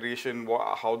at the federation,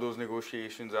 how those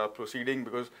negotiations are proceeding,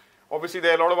 because obviously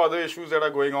there are a lot of other issues that are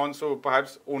going on. So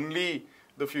perhaps only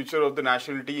the future of the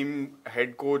national team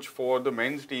head coach for the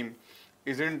men's team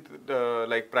isn't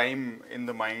like prime in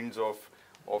the minds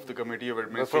of the committee of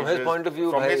administration. from his point of view,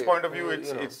 from his bhai, point of view, you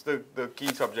know. it's the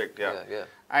key subject. Yeah. Yeah.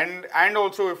 And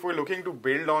also if we're looking to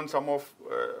build on some of,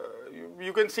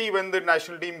 you can see when the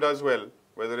national team does well,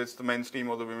 whether it's the men's team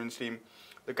or the women's team,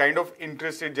 the kind of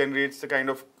interest it generates, the kind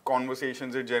of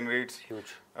conversations it generates.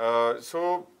 Huge.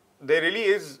 So there really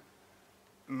is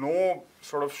no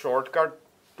sort of shortcut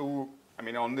to,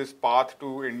 on this path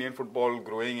to Indian football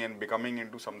growing and becoming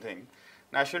into something.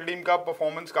 National team का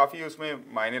performance काफी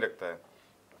उसमें मायने रखता है.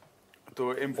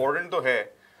 तो important तो है.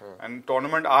 And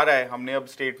tournament आ रहा है. हमने अब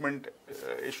statement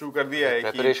issue कर दिया है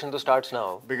कि Preparation to starts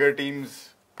now. bigger teams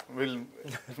will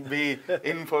be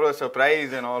in for a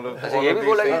surprise and all of अच्छा, all ये of भी these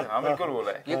बोला things. क्या? हाँ बिल्कुल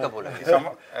बोला है. ये कब बोला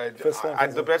है?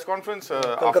 At the press conference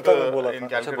Calcutta में बोला after in था.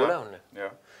 Calcutta. अच्छा, बोला उन्होंने?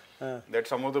 Yeah. That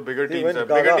some of the bigger He teams, went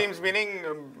bigger gaga. teams meaning,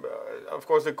 of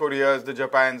course, the Koreas, the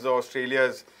Japans, the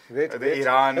Australias, Wait. the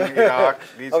Iran, Iraq,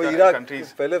 these अब Iraq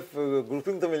countries. पहले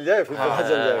grouping तो मिल जाए फिर पता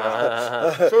चल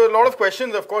जाएगा. So a lot of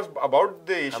questions, of course, about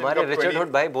the Asian हमारे Cup Richard 20.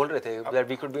 हुड भाई बोल रहे थे that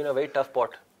we could be in a very tough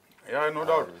pot. Yeah, no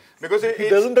doubt. Because He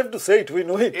doesn't have to say it, we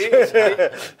know it.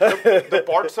 the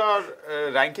pots are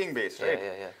ranking based, right?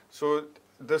 Yeah. So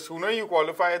the sooner you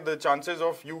qualify, the chances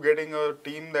of you getting a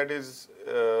team that is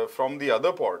from the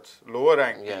other pots, lower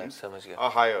ranked Yeah, teams, समझ गया. are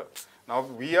higher. Now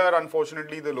we are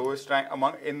unfortunately the lowest rank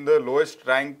in the lowest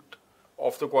ranked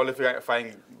of the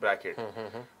qualifying bracket.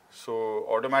 So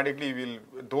automatically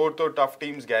we'll दो तो tough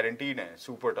teams guaranteed हैं,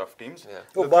 super tough teams. Yeah.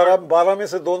 तो 12 में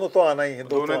से दोनों तो आना ही है.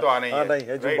 दोनों तो आना ही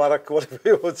है, जो right. 12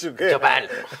 क्वालिफाई हो चुके हैं.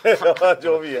 Japan.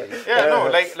 जो भी है. Yeah, no,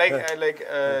 like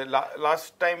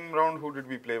last time round, who did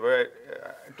we play?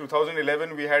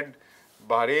 2011 we had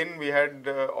Bahrain, we had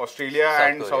Australia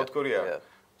and South Korea. Yeah.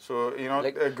 So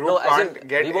Like, a group no, as can't in,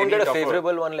 get we won't any get a tougher.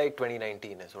 favorable one like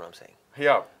 2019 is what I'm saying.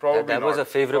 Yeah, probably That not. was a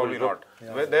favorable Probably group.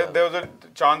 not. There was a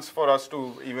chance for us to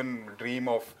even dream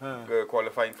of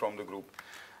qualifying from the group.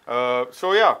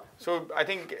 So I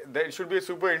think there should be a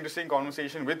super interesting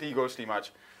conversation with Igor's team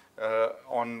match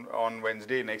on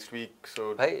Wednesday next week.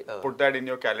 So Bhai, put that in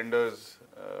your calendars.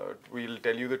 we'll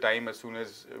tell you the time as soon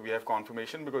as we have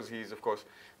confirmation, because he's of course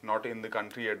not in the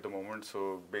country at the moment.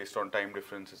 So based on time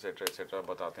difference, etc.,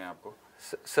 बताते हैं आपको.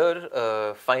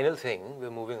 Sir, final thing,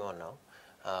 we're moving on now.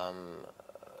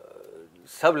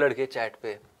 सब लड़के chat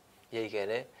पे यही कह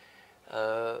रहे हैं,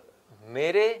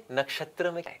 मेरे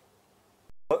नक्षत्र में क्या है?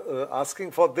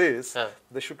 Asking for this,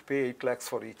 they should pay 8 lakhs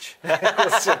for each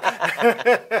question.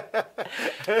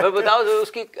 But बताओ जो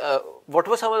उसकी, what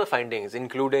were some of the findings,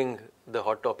 including the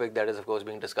hot topic that is of course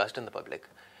being discussed in the public,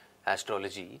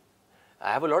 astrology.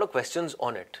 I have a lot of questions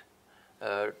on it.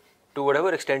 To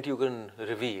whatever extent you can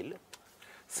reveal.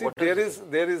 See, there is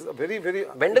a very.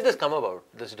 When did this come about?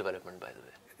 This development, by the way.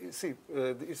 You see,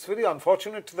 it's very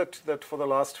unfortunate that for the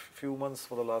last few months,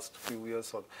 for the last few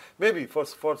years, or maybe for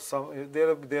some,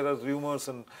 there are rumors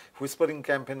and whispering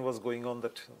campaign was going on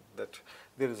that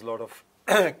there is a lot of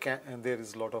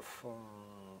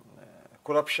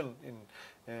corruption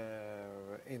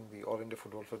in the All India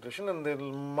Football Federation, and the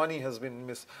money has been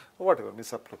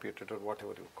misappropriated, or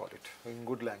whatever you call it, in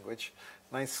good language,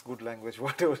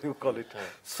 whatever you call it.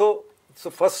 So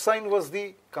first sign was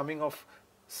the coming of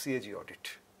CAG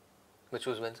audit. Which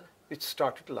was when, sir? It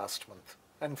started last month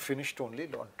and finished only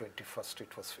on 21st.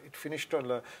 It finished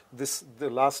on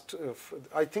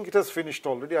I think it has finished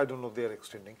already. I don't know if they are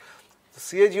extending. The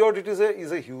CAG audit is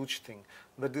a huge thing.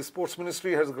 That the Sports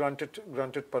Ministry has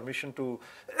granted permission to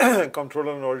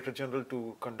Comptroller and Auditor General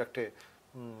to conduct a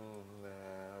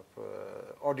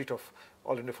audit of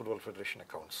All India Football Federation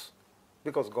accounts,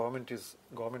 because government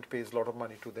pays a lot of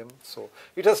money to them. So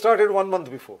it has started 1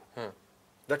 month before.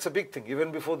 That's a big thing.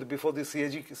 Even before the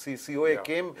COA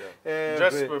came,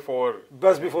 just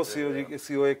before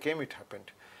COA came, it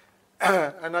happened.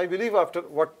 And I believe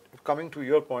coming to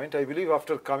your point, I believe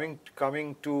after coming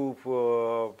to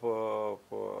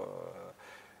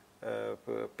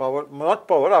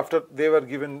after they were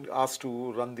asked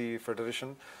to run the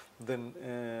federation, then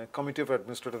committee of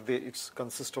administrators, it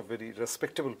consists of very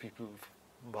respectable people.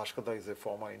 Bhaskada is a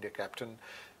former India captain.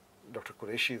 Dr.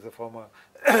 Qureshi is a former.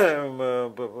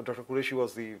 Dr. Qureshi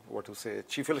was the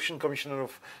Chief Election Commissioner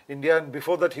of India, and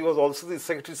before that he was also the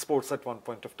Secretary of Sports at one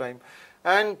point of time,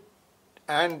 and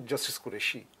Justice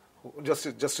Qureshi,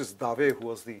 Justice Dave, who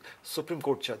was the Supreme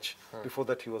Court judge. Before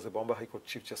that he was a Bombay High Court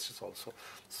Chief Justice also.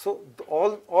 So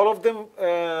all of them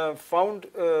found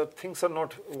things are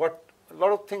not a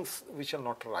lot of things which are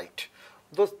not right.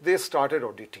 They started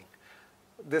auditing.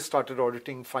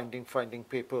 Finding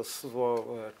papers,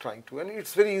 trying to, and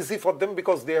it's very easy for them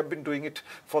because they have been doing it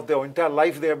for their entire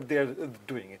life. They are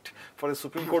doing it. For a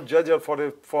Supreme Court judge or for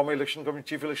a former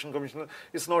Chief Election Commissioner,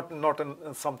 it's not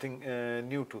something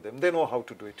new to them. They know how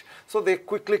to do it. So they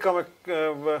quickly come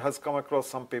across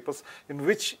some papers in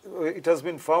which it has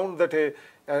been found that a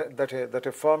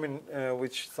firm in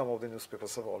which some of the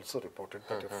newspapers have also reported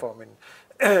that a firm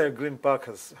in Green Park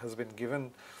has been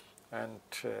given. And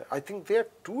I think there are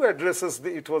 2 addresses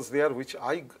it was there which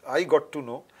I got to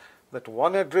know, that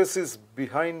one address is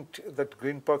behind that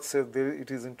Green Park said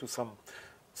it is into some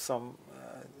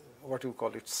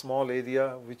small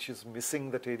area which is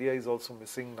missing. That area is also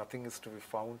missing. Nothing is to be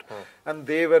found, and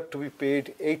they were to be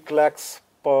paid 8 lakhs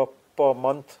per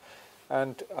month.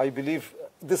 And I believe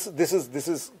this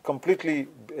is completely.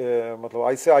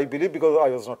 I say I believe because I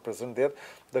was not present there.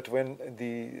 That when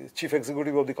the chief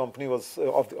executive of the company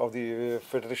of the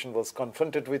federation was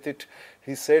confronted with it,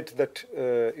 he said that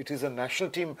it is a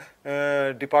national team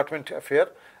department affair,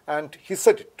 and he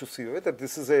said it to COA that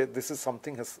this is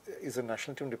something is a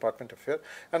national team department affair,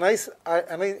 and I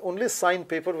only sign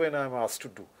paper when I am asked to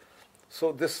do.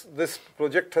 So this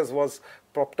project was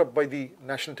propped up by the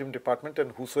national team department,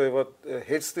 and whosoever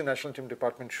heads the national team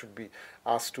department should be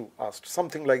asked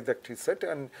something like that, he said.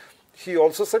 And he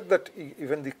also said that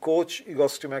even the coach Igor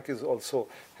Stimac is also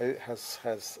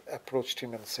has approached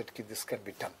him and said that this can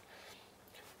be done.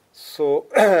 So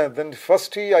then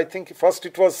first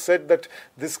it was said that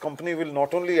this company will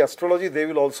not only astrology, they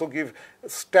will also give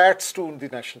stats to the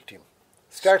national team,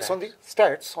 stats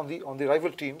on the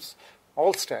rival teams,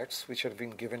 all stats which are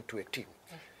being given to a team.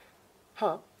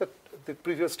 That the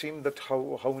previous team, that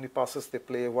how many passes they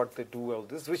play, what they do, all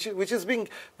this, which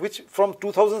from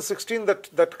 2016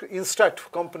 that Instat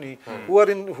company who are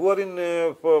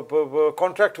in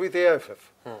contract with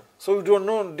AIFF. So you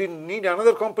didn't need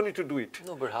another company to do it.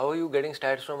 No, but how are you getting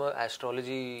stats from an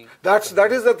astrology?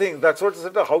 That is the thing. That's what I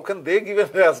said. How can they give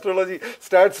an astrology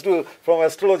stats from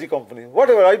astrology company?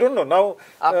 Whatever, I don't know. Now,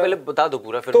 आप पहले बता दो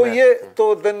पूरा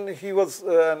फिर then he was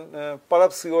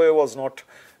perhaps COA was not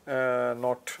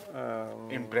not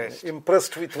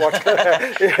impressed with what.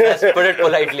 Let's put it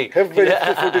politely. Put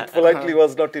it politely,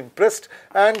 was not impressed.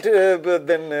 And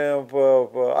then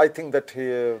I think that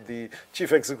the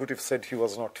chief executive said he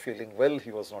was not feeling well,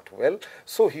 he was not well,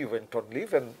 so he went on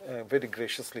leave, and very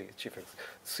graciously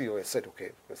COA said,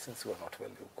 okay, since you are not well,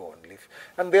 you go on leave.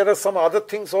 And there are some other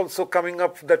things also coming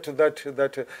up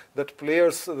that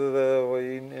players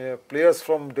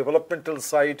from developmental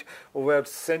side were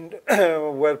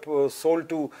sold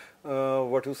to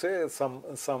some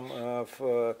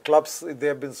clubs. They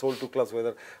have been sold to clubs,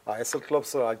 whether ISL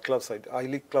clubs or I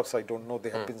League clubs, I don't know. They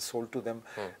have been sold to them,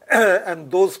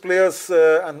 and those players,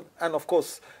 and of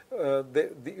course,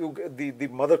 the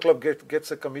mother club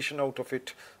gets a commission out of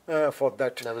it for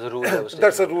that. That was a rule.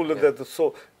 That's a rule. Yeah.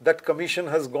 So that commission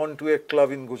has gone to a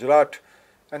club in Gujarat,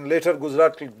 and later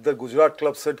the Gujarat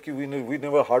club said, we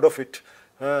never heard of it.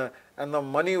 And the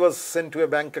money was sent to a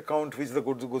bank account which the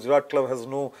Gujarat club has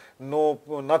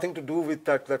nothing to do with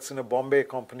that. That's in a Bombay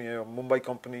company, a Mumbai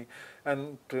company,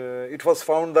 and it was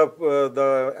found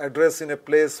the address in a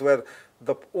place where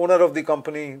the owner of the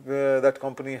company, that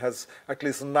company has at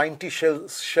least 90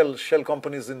 shell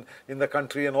companies in the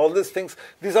country, and all these things.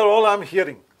 These are all I'm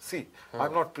hearing. See,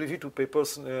 I'm not privy to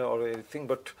papers or anything,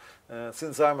 but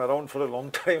since I'm around for a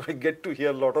long time, I get to hear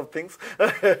a lot of things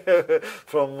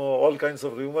from all kinds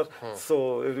of rumor.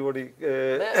 So everybody.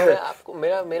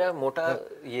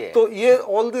 So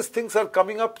all these things are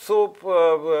coming up. So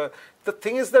the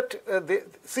thing is that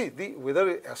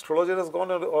whether astrologer has gone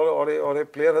or a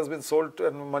player has been sold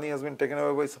and money has been taken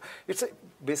away.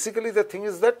 Basically the thing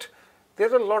is that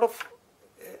there are a lot of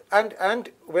and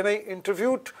when I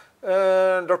interviewed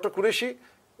Dr. Qureshi,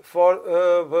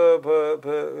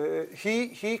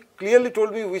 he clearly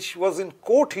told me, which was in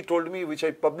court, he told me, which I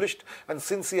published, and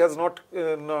since he has not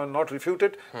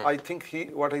refuted, I think he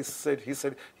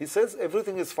says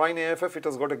everything is fine. AFF, it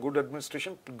has got a good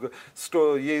administration,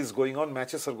 is going on,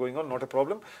 matches are going on, not a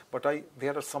problem, but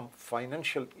there are some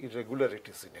financial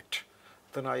irregularities in it.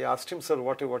 Then I asked him, sir,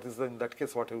 what is in that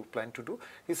case, what do you plan to do?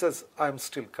 He says, I am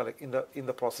still in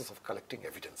the process of collecting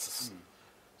evidences.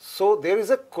 So there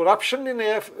is a corruption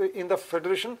in the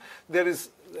federation. There is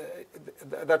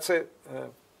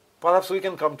perhaps we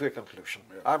can come to a conclusion.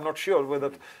 Yeah. I'm not sure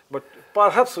whether, but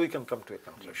perhaps we can come to a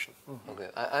conclusion. Okay,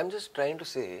 I'm just trying to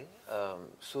say.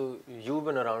 So you've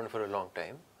been around for a long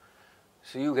time,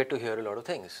 so you get to hear a lot of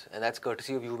things, and that's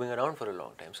courtesy of you being around for a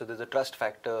long time. So there's a trust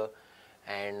factor,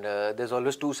 and there's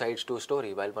always two sides to a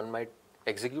story. While one might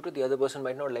execute it, the other person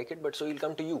might not like it, but so he'll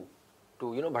come to you to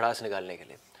bhadas nikalne ke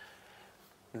liye.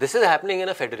 This is happening in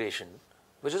a federation,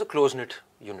 which is a close-knit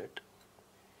unit.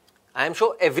 I am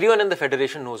sure everyone in the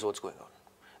federation knows what's going on.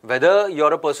 Whether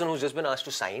you're a person who's just been asked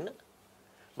to sign,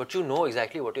 but you know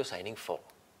exactly what you're signing for.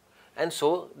 And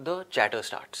so the chatter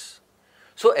starts.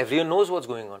 So everyone knows what's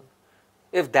going on.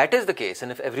 If that is the case, and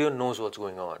if everyone knows what's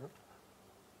going on,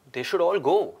 they should all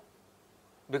go.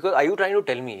 Because are you trying to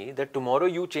tell me that tomorrow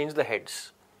you change the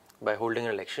heads by holding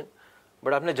an election,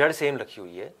 but aapne jad same rakhi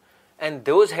hui hai, and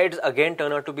those heads again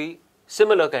turn out to be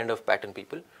similar kind of pattern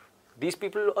people, these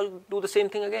people all do the same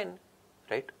thing again,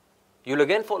 right? You'll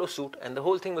again follow suit and the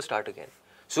whole thing will start again.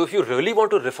 So if you really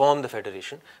want to reform the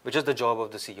federation, which is the job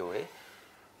of the COA,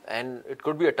 and it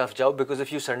could be a tough job because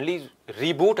if you suddenly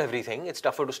reboot everything, it's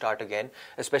tougher to start again,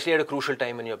 especially at a crucial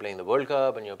time when you're playing the World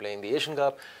Cup and you're playing the Asian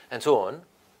Cup and so on.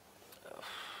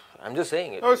 I'm just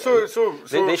saying it. Oh,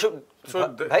 they should.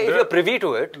 If you're privy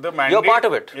to it, you're part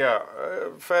of it. Yeah,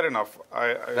 fair enough.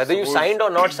 Whether you signed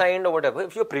or not signed or whatever,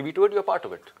 if you're privy to it, you're part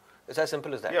of it. It's as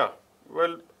simple as that. Yeah.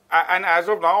 Well, and as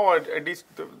of now, at least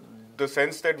the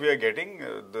sense that we are getting,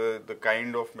 the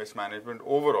kind of mismanagement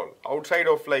overall, outside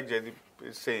of, like Jaideep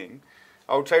is saying,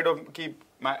 outside of कि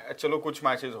चलो कुछ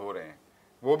matches हो रहे हैं,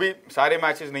 वो भी सारे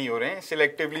matches नहीं हो रहे हैं,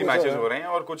 selectively matches हो रहे हैं,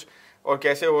 और कुछ और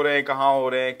कैसे हो रहे हैं, कहाँ हो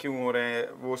रहे हैं, क्यों हो रहे हैं,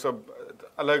 वो सब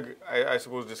अलग I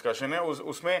suppose discussion है.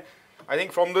 उसमें I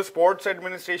think from the sports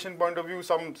administration point of view,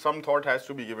 some thought has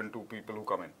to be given to people who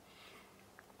come in.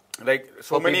 Like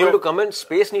so for many people to come in,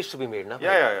 space needs to be made, na?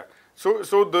 Yeah.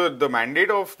 So the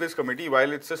mandate of this committee,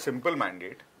 while it's a simple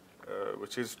mandate,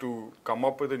 which is to come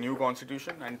up with a new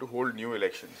constitution and to hold new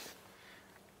elections,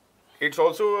 it's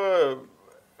also a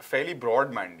fairly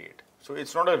broad mandate. So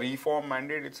it's not a reform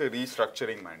mandate, it's a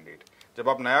restructuring mandate. जब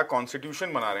आप नया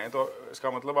constitution बना रहे हैं तो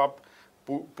इसका मतलब आप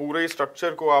पूरे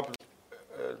स्ट्रक्चर को आप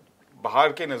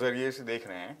बाहर के नजरिए से देख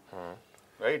रहे हैं,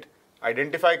 राइट?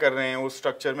 आइडेंटिफाई कर रहे हैं उस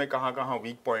स्ट्रक्चर में कहाँ कहाँ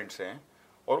वीक पॉइंट्स हैं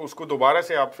और उसको दोबारा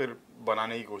से आप फिर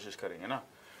बनाने की कोशिश करेंगे ना.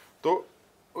 तो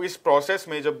इस प्रोसेस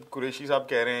में जब कुरैशी साहब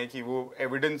कह रहे हैं कि वो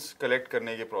एविडेंस कलेक्ट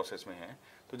करने के प्रोसेस में हैं,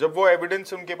 तो जब वो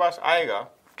एविडेंस उनके पास आएगा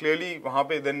clearly वहाँ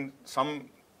पे then some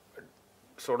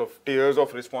sort of tiers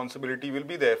of responsibility will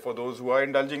be there for those who are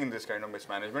indulging in this kind of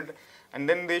mismanagement, and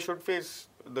then they should face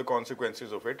the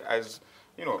consequences of it, as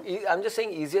you know. I'm just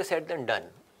saying easier said than done.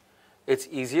 It's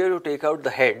easier to take out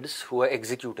the heads who are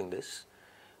executing this,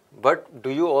 but do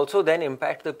you also then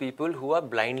impact the people who are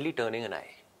blindly turning an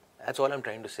eye? That's all I'm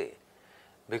trying to say.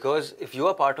 Because if you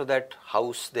are part of that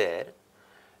house there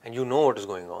and you know what is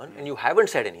going on and you haven't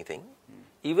said anything,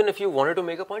 even if you wanted to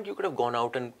make a point, you could have gone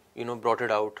out and brought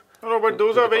it out. No, but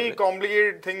those are very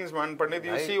complicated things, man. Pandit,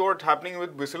 you see what's happening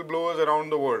with whistleblowers around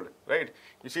the world, right?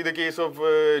 You see the case of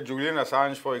Julian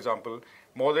Assange, for example,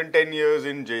 more than 10 years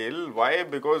in jail. Why?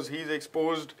 Because he's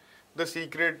exposed the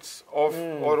secrets of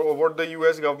or what the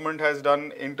US government has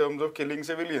done in terms of killing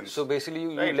civilians. So basically,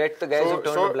 you let the guys who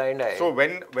turn a blind eye. So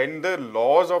when the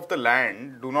laws of the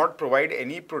land do not provide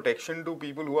any protection to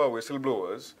people who are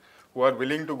whistleblowers, who are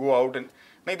willing to go out and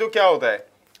नहीं तो क्या होता है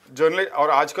journalist और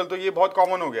आजकल तो ये बहुत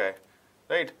कॉमन हो गया है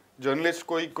राइट जर्नलिस्ट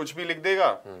कोई कुछ भी लिख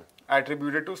देगा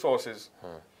attributed to sources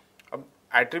अब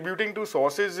attributing to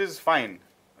sources is fine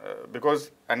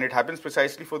because and it happens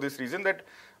precisely for this reason that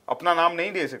अपना नाम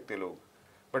नहीं दे सकते लोग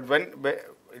but when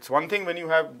it's one thing when you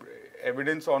have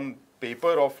evidence on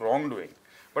paper of wrongdoing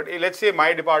but let's say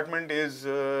my department is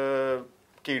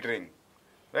catering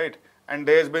right and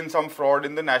there's been some fraud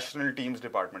in the national teams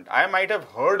department. I might have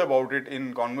heard about it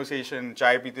in conversation,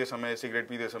 chai peete samay, cigarette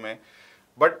peete samay,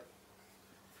 but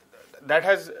that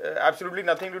has absolutely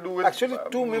nothing to do with actually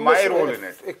two members, my role in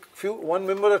it. One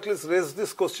member at least raised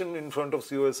this question in front of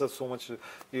COS as so much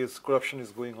corruption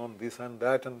is going on, this and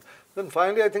that, and then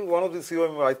finally I think one of the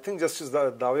COS, I think Justice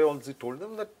Dave also told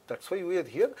them that that's why we are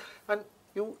here, and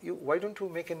why don't you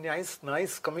make a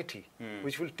nice committee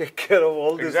which will take care of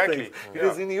all these things? It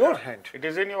is in your hand. It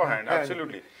is in your hand,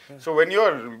 absolutely. So when you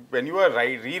are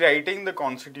rewriting the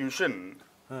constitution,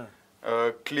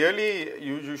 clearly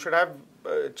you should have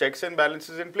checks and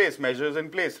balances in place, measures in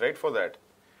place, right, for that,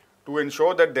 to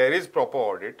ensure that there is proper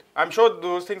audit. I'm sure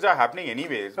those things are happening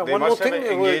anyways. They one must more have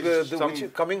thing, engaged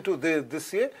which coming to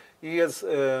this year, he has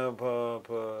the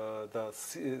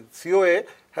COA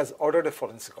has ordered a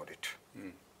forensic audit.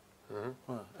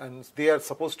 And they are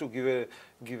supposed to give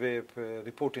a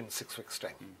report in 6 weeks'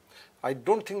 time. I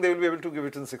don't think they will be able to give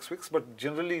it in 6 weeks, but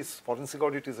generally forensic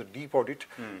audit is a deep audit,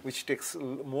 which takes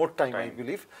more time, I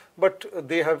believe. But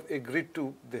they have agreed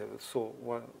to,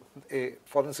 a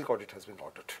forensic audit has been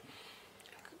ordered.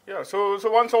 Yeah, so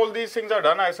once all these things are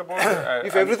done, I suppose...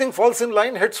 if everything falls in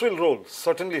line, heads will roll.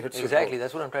 Certainly heads will roll. Exactly,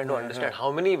 that's what I'm trying to understand.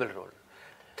 How many will roll?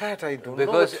 That I don't know.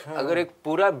 Because अगर एक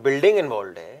पूरा building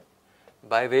involved है,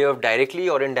 by way of directly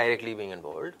or indirectly being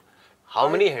involved, how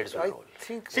many heads will roll? I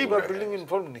think पूरा building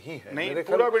involved नहीं है. नहीं,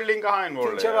 पूरा building कहाँ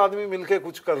involved है? 3-4 आदमी मिलके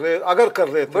कुछ कर रहे हैं, अगर कर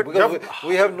रहे थे, because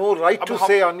we have no right to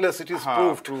say unless it is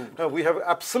proved. We have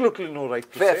absolutely no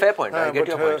right to say. Fair point. I get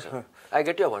your point, sir. I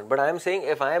get your point. But I am saying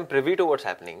if I am privy to what's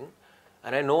happening,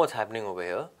 and I know what's happening over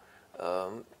here,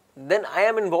 then I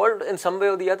am involved in some way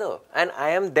or the other, and I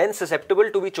am then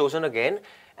susceptible to be chosen again,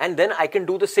 and then I can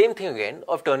do the same thing again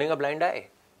of turning a blind eye.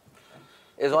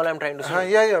 Is all I'm trying to say.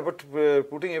 Yeah, but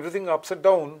putting everything upside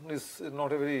down is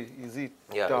not a very easy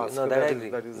task. No, that I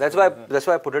agree. That's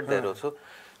why I put it there also.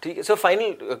 So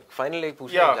final एक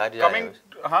पूछ लूँ. Coming,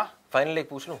 Final एक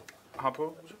पूछ लूँ. हाँ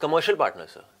Commercial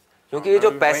partners, sir. क्योंकि ये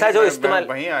जो पैसा जो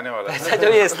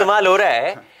इस्तेमाल हो रहा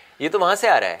है, ये तो वहाँ से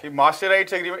आ रहा है. मास्टर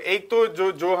राइट्स एग्रीमेंट एक तो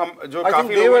जो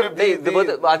काफी लोगों ने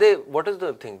आधे what is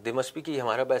the thing they must be कि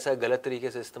हमारा पैसा गलत तरीके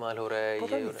से इस्तेमाल हो रहा है.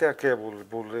 ये क्या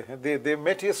बोल रहे हैं. They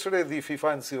met yesterday, the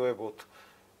FIFA and COA both.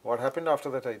 What happened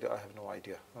after that I have no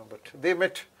idea, but they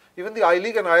met. Even the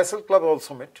I-League and ISL club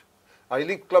also met.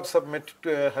 I-League clubs have met,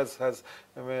 has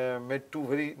made two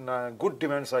very good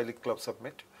demands. I-League clubs have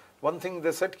met. One thing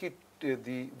they said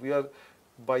we are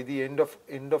by the end of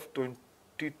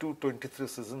 22-23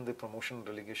 season, the promotion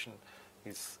relegation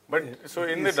is. But so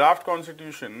in the draft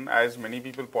constitution, as many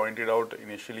people pointed out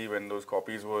initially when those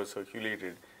copies were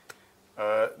circulated,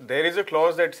 there is a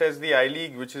clause that says the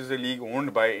I-League, which is a league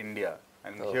owned by India,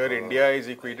 and here India is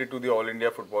equated to the All India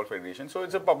Football Federation, so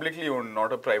it's a publicly owned,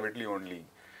 not a privately owned league.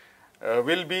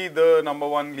 Will be the number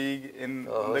one league in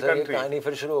the country. कहानी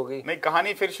फिर शुरू हो गई. नहीं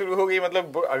कहानी फिर शुरू हो गई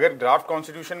मतलब अगर draft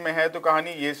constitution में है तो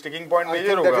कहानी ये sticking point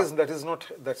major होगा.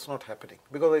 That's not happening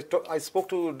because I spoke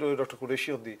to Dr.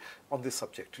 Qureshi on this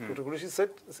subject. Dr. Qureshi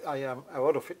said I am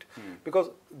aware of it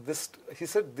because he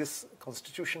said this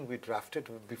constitution we drafted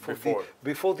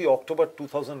before the October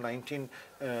 2019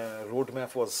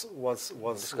 roadmap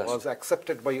was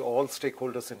accepted by all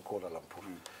stakeholders in Kuala Lumpur.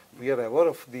 We are aware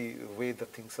of the way the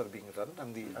things are being run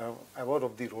and the aware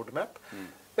of the roadmap.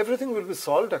 everything will be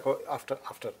solved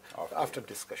after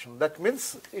discussion. That means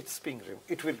it's being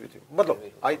removed. It will be removed.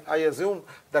 Matlab, I assume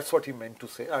that's what he meant to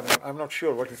say. I'm not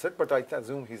sure what he said, but I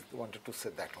assume he wanted to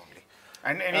say that only.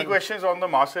 And any questions on the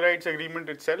master rights agreement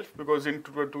itself? Because in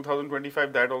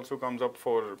 2025 that also comes up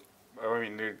for, I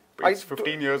mean, it's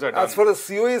 15 years are done. As far as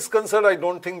COA is concerned, I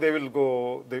don't think they will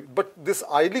go. But this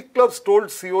I-League clubs told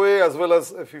COA as well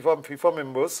as FIFA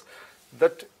members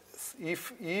that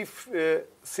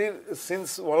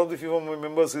since one of the FIFA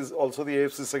members is also the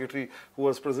AFC secretary who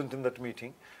was present in that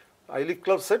meeting, I-League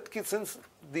club said that since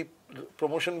the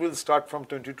promotion will start from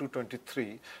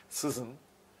 22-23 season,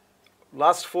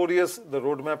 last 4 years the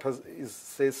roadmap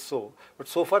says so, but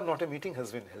so far not a meeting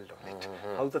has been held on it.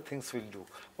 How the things will do?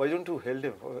 Why don't you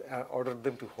order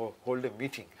them to hold a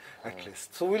meeting at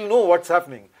least? So we'll know what's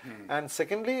happening. And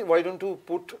secondly, why don't you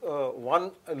put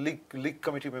one league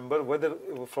committee member, whether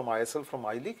from ISL, from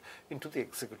I-League, into the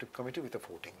executive committee with a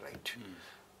voting right?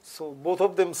 So both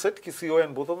of them said, COA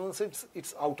and both of them said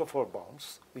it's out of our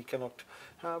bounds. We cannot.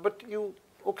 But you.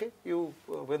 Okay,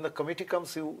 when the committee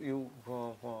comes, you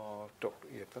talk to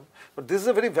them. But this is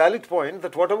a very valid point.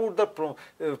 That what about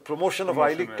the promotion of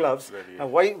I-League clubs?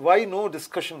 Why no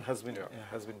discussion has been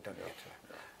done yet?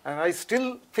 And I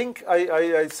still think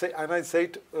I say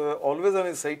it always, and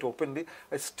I say it openly.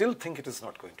 I still think it is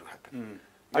not going to happen.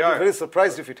 I'd be very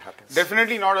surprised if it happens.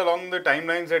 Definitely not along the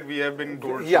timelines that we have been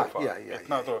told so far.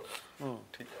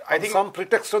 I think some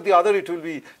pretext or the other it will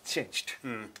be changed.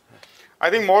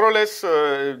 I think more or less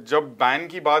जब ban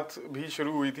की बात भी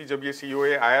शुरू हुई थी, जब ये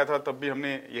COA आया था, तब भी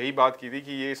हमने यही बात की थी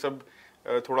कि ये सब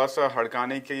थोड़ा सा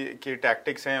हड़काने के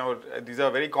टैक्टिक्स हैं, और these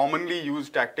are very commonly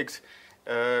used tactics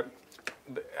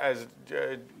as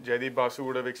Jaideep Basu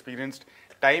would have experienced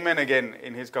time and again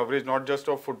in his coverage, not just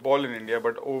of football in India,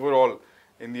 but overall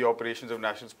in the operations of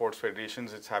national sports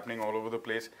federations. It's happening all over the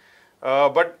place.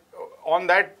 But on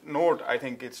that note, I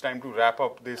think it's time to wrap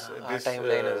up this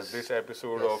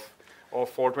episode of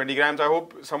 420 grams. I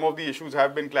hope some of the issues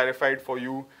have been clarified for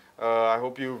you. I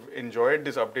hope you've enjoyed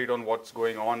this update on what's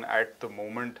going on at the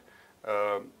moment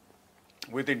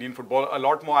with Indian football. A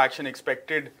lot more action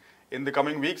expected in the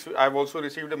coming weeks. I've also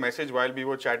received a message while we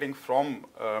were chatting from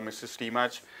Mr.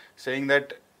 Steematch saying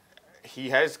that he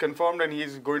has confirmed and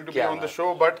he's going to be on the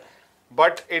show,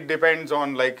 but it depends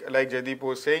on, like Jaideep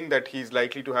was saying, that he's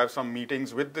likely to have some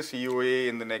meetings with the COA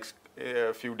in the next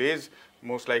few days,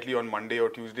 most likely on Monday or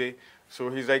Tuesday. So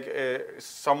he's like,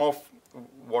 some of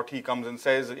what he comes and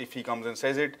says, if he comes and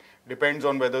says it, depends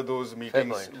on whether those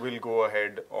meetings will go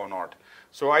ahead or not.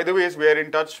 So either ways, we are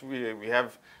in touch. We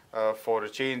have, for a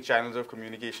change, channels of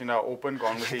communication are open,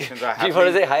 conversations are happening. You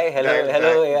want to say hi,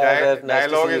 hello,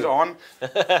 dialogue is on.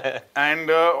 And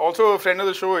also a friend of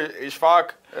the show,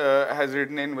 Ishfaq, has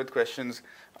written in with questions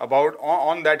about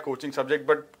on that coaching subject.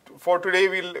 But for today,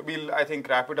 we'll I think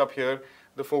wrap it up here.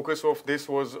 The focus of this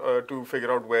was to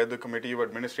figure out where the committee of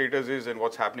administrators is and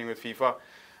what's happening with FIFA.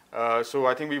 So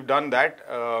I think we've done that.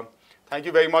 Thank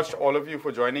you very much, all of you,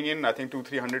 for joining in. I think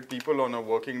 200-300 people on a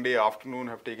working day afternoon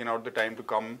have taken out the time to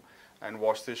come and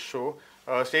watch this show.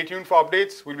 Stay tuned for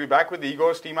updates. We'll be back with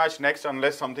Igor Steematch next,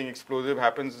 unless something explosive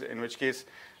happens, in which case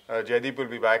Jaideep will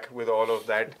be back with all of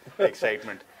that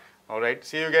excitement. All right.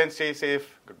 See you again. Stay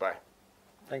safe. Goodbye.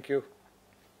 Thank you.